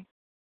feel me?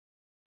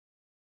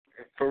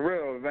 For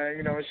real,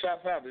 man. And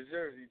shouts out to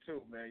Jersey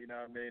too, man. You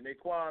know what I mean?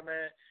 Naquan,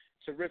 man,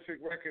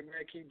 terrific record,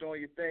 man. Keep doing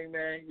your thing,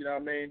 man. You know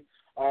what I mean?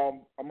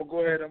 I'm gonna go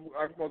ahead.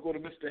 I'm gonna go to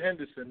Mr.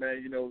 Henderson,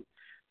 man.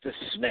 The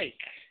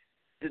Snake.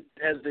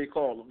 As they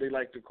call him, they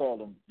like to call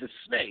him the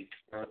Snake,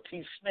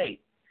 T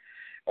Snake.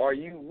 Are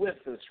you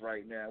with us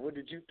right now? What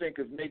did you think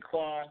of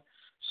Naquan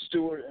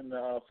Stewart and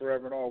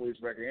Forever and Always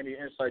record? Any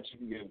insights you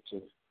can give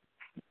to?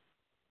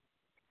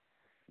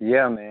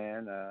 Yeah,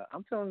 man.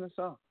 I'm feeling the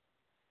song.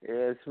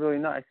 It's really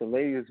nice. The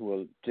ladies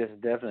will just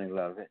definitely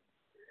love it,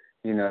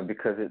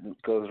 because it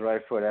goes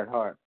right for that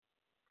heart.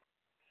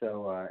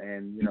 So,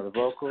 and the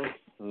vocals,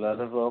 love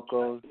the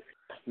vocals.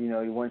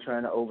 You weren't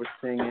trying to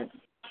oversing it.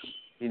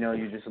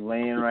 You're just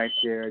laying right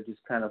there,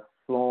 just kind of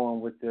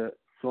flowing with the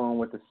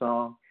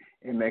song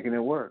and making it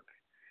work.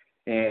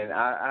 And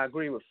I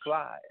agree with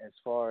Fly as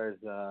far as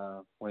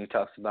when he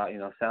talks about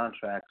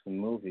soundtracks and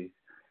movies.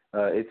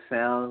 It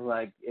sounds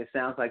like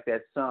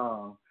that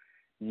song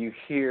you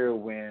hear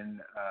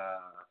when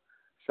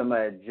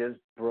somebody had just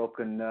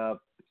broken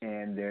up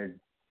and they're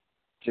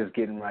just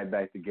getting right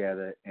back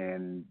together,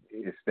 and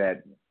it's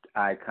that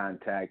eye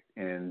contact,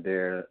 and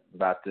they're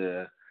about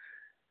to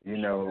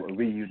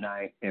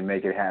reunite and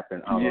make it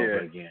happen all over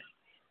again.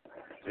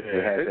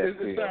 Yeah,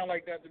 it sounds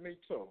like that to me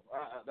too.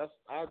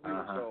 I agree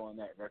with you on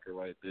that record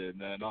right there,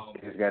 man.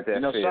 It's got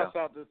that feel.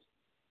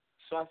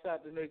 Shouts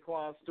out to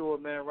Naquan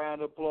Stewart, man.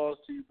 Round of applause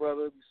to you,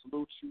 brother. We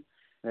salute you.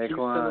 Naquan, keep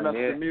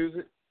sending us the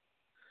music.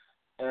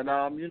 And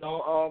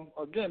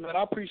again, man,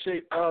 I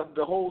appreciate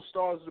the whole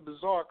Starz of the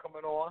Bizzare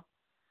coming on.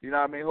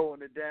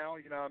 Holding it down.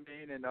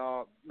 And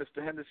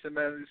Mr. Henderson,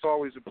 man, it's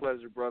always a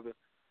pleasure, brother.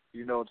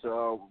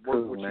 To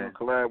work with you and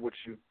collab with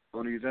you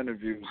on these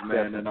interviews,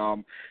 man. Definitely.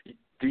 And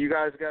do you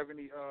guys have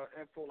any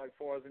info, like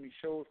far as any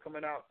shows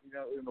coming out,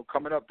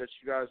 coming up that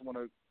you guys want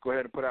to go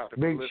ahead and put out?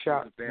 Big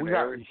shot. We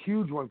got a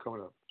huge one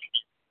coming up.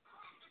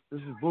 This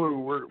is Blue.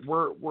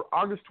 We're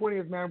August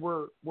 20th, man.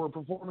 We're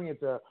performing at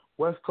the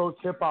West Coast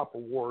Hip Hop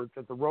Awards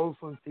at the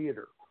Roseland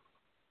Theater.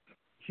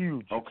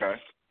 Huge. Okay.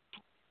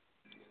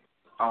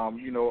 And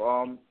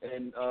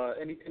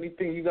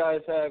anything you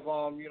guys have,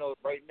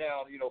 right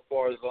now, as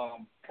far as,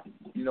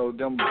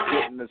 them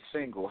getting the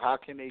single. How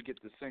can they get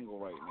the single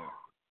right now?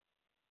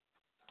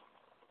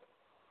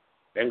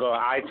 They can go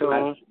on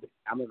iTunes,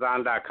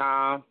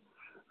 Amazon.com.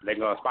 They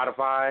can go on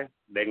Spotify.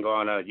 They can go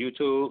on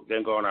YouTube. They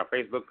can go on our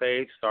Facebook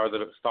page, Starz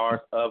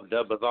of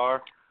the Bizzare,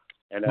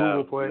 and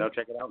Google Play.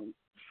 Check it out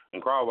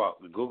and crawl walk.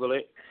 Google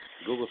it.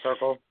 Google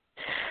circle.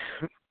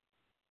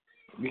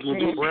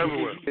 We're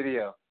everywhere.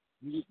 Video.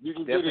 You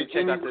can definitely get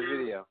it check out the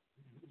video.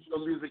 Your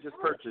music is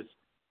purchased.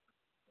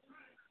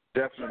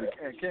 Definitely.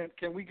 And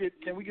can we get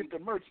the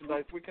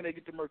merchandise? Where can they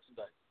get the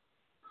merchandise?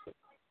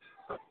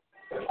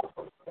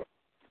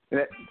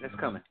 That's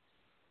coming.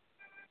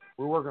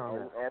 We're working on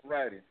it. All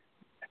righty.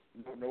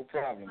 No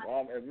problem.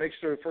 And make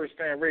sure First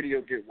Fan Radio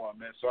get one,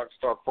 man, so I can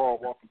start crawl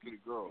walking to the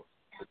girls.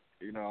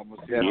 I'm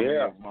gonna see how many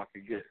of them I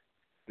can get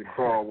to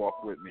crawl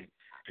walk with me.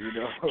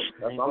 That's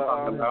what I'm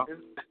talking about.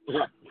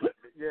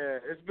 Yeah,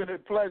 it's been a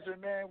pleasure,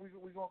 man.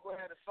 We're gonna go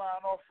ahead and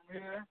sign off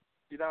from here.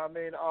 You know what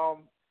I mean?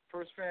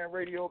 First Fan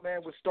Radio,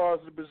 man, with Starz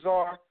of the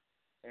Bizzare,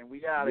 and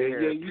we out of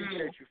here.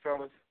 Appreciate you,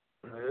 fellas.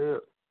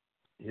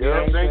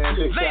 Yeah, thank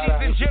you.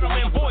 Ladies and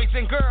gentlemen, boys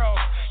and girls,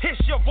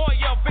 it's your boy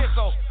Yo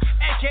Bizzle,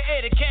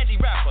 aka the Candy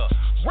Rapper,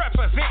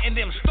 representing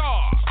them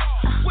stars.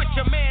 With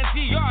your man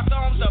D Arthur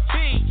on the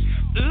beat.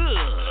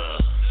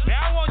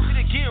 Now I want you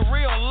to get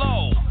real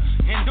low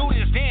and do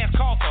this dance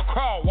called the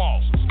crawl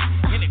walk.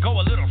 And it go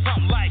a little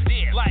something like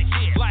this, like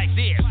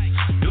this.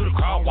 Do the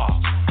crawl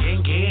walk,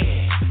 and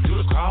do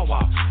the crawl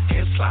walk,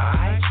 and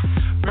slide.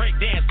 Break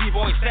dance,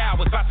 B-boy style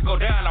was about to go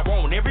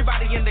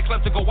Everybody in the club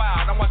to go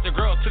wild. I watch the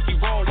girls tootsie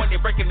roll when they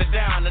breaking it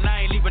down. And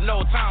I ain't leaving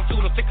no time to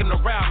them sticking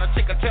around. I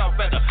take a tail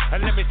feather and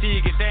let me see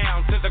you get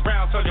down to the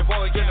ground. Tell your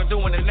boy, yeah, I'm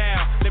doing it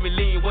now. Let me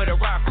lean with it,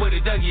 rock with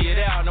it, Dougie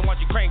it out. And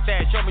once you crank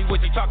that, show me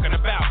what you talking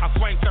about. I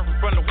swing surfing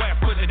from the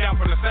west, putting it down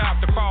from the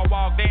south. The crawl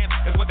walk dance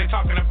is what they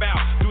talking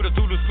about. Do the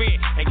Zulu spin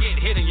and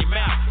get hit in your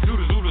mouth. Do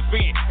the Zulu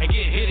spin and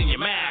get hit in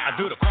your mouth. I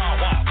do the crawl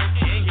walk,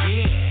 yeah,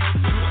 yeah.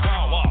 Do the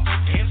crawl walk,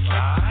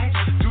 inside.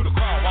 Do the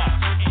crawl walk,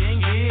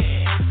 yeah,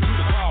 yeah. Do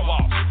the crawl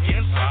walk,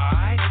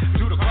 inside.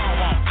 Do the crawl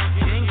walk,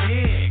 yeah,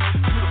 yeah.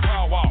 Do the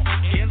crawl walk,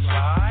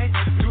 inside.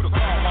 Do the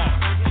crawl walk,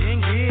 yeah,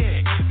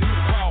 yeah. Do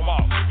the crawl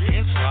walk,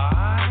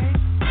 inside.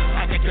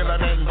 I can kill a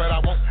man, but I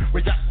won't.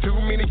 We got too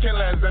many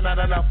killers and not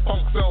enough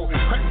funk. So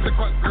crack the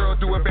crunk girl,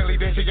 do a belly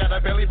dance. She got a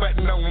belly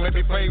button on. Let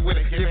me play with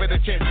it, give it a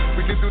chance.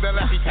 We can do the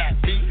laffy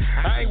taffy.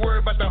 I ain't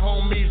worried about the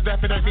homies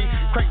laughing at me.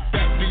 Crank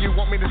that. Do you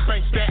want me to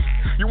spank that?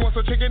 You want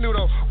some chicken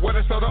noodle? What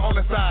a soda on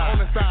the side.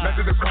 Now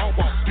do the crawl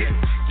walk, get,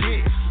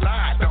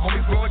 slide. The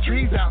homies blowing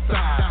trees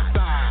outside.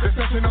 They're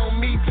touching on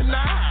me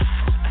tonight.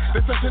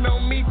 They're touching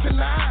on me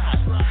tonight.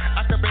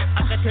 I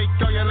can take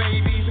all your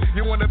ladies.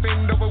 You wanna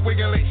bend over,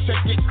 wiggle it,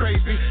 shake it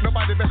crazy.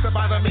 Nobody best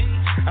about me.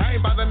 I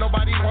ain't bother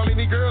nobody. All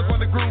any girls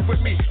wanna groove with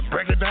me.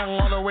 Break it down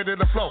all the way to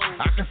the floor.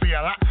 I can see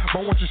a lot,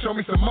 but won't you show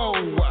me some more?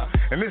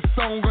 And this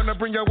song gonna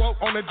bring you out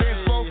on the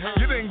dance floor.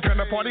 You didn't come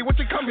to party, what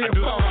you come here for?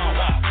 Do the crawl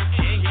walk,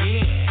 yeah,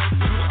 yeah.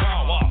 Do the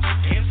crawl walk,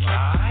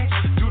 inside.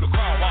 Do the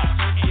crawl walk,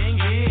 yeah,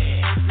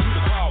 yeah. Do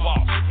the crawl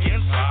walk,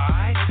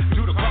 inside.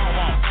 Do the crawl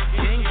walk,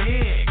 yeah,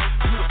 yeah.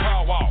 Do the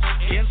crawl walk,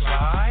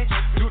 inside.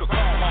 Do the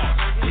crawl walk,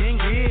 yeah,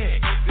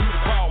 yeah. Do the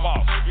crawl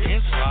walk,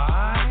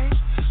 inside.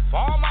 For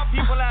all my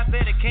people out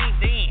there that can't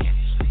dance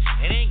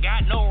and ain't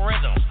got no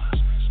rhythm,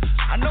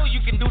 I know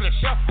you can do the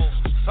shuffle,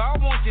 so I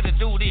want you to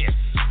do this.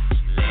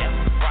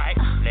 Left, right,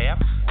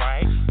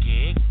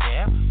 kick,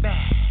 step,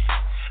 back.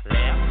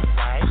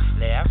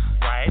 Left,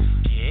 right,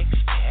 kick,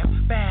 step,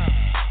 back.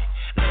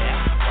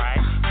 Left,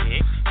 right,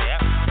 kick,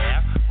 step,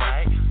 left,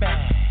 right,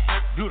 back.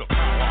 Do the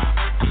crawl walk,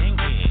 gang,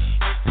 gang.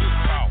 Do the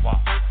crawl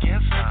walk,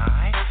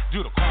 inside.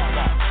 Do the crawl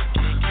walk,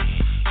 gang,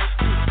 gang.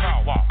 Do the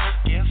crawl walk,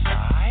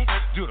 inside.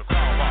 Do the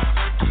crawl walk,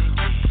 gang,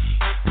 gang.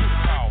 Do the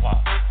crawl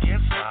walk,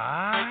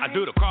 inside. I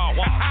do the crawl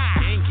walk,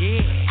 gang,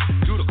 gang.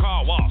 Do the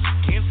crawl walk,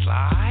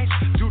 inside.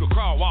 Do the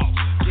crawl walk,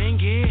 gang,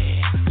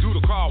 gang. Do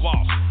the crawl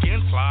walk,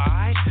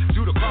 inside.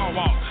 Do the crawl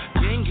walk,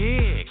 gang,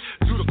 gang.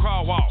 Do the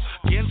crawl walk,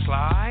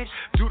 inside.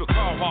 Do the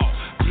crawl walk,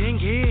 gang,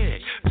 gang.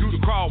 Do the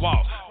crawl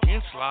walk,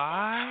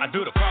 inside. I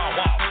do the crawl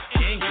walk,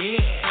 gang, gang.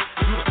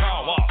 Do the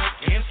crawl walk,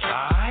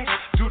 inside.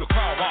 Do the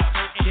crawl walk,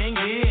 gang,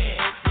 gang.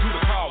 Do the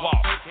crawl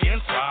walk,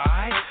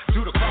 inside.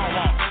 Do the crawl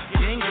walk,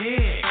 gang,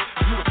 gang.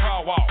 Do the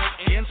crawl walk,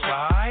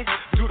 inside.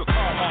 Do the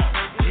crawl walk,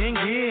 gang,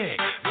 gang.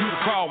 Do the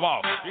crawl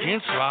walk,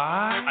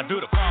 inside. I do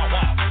the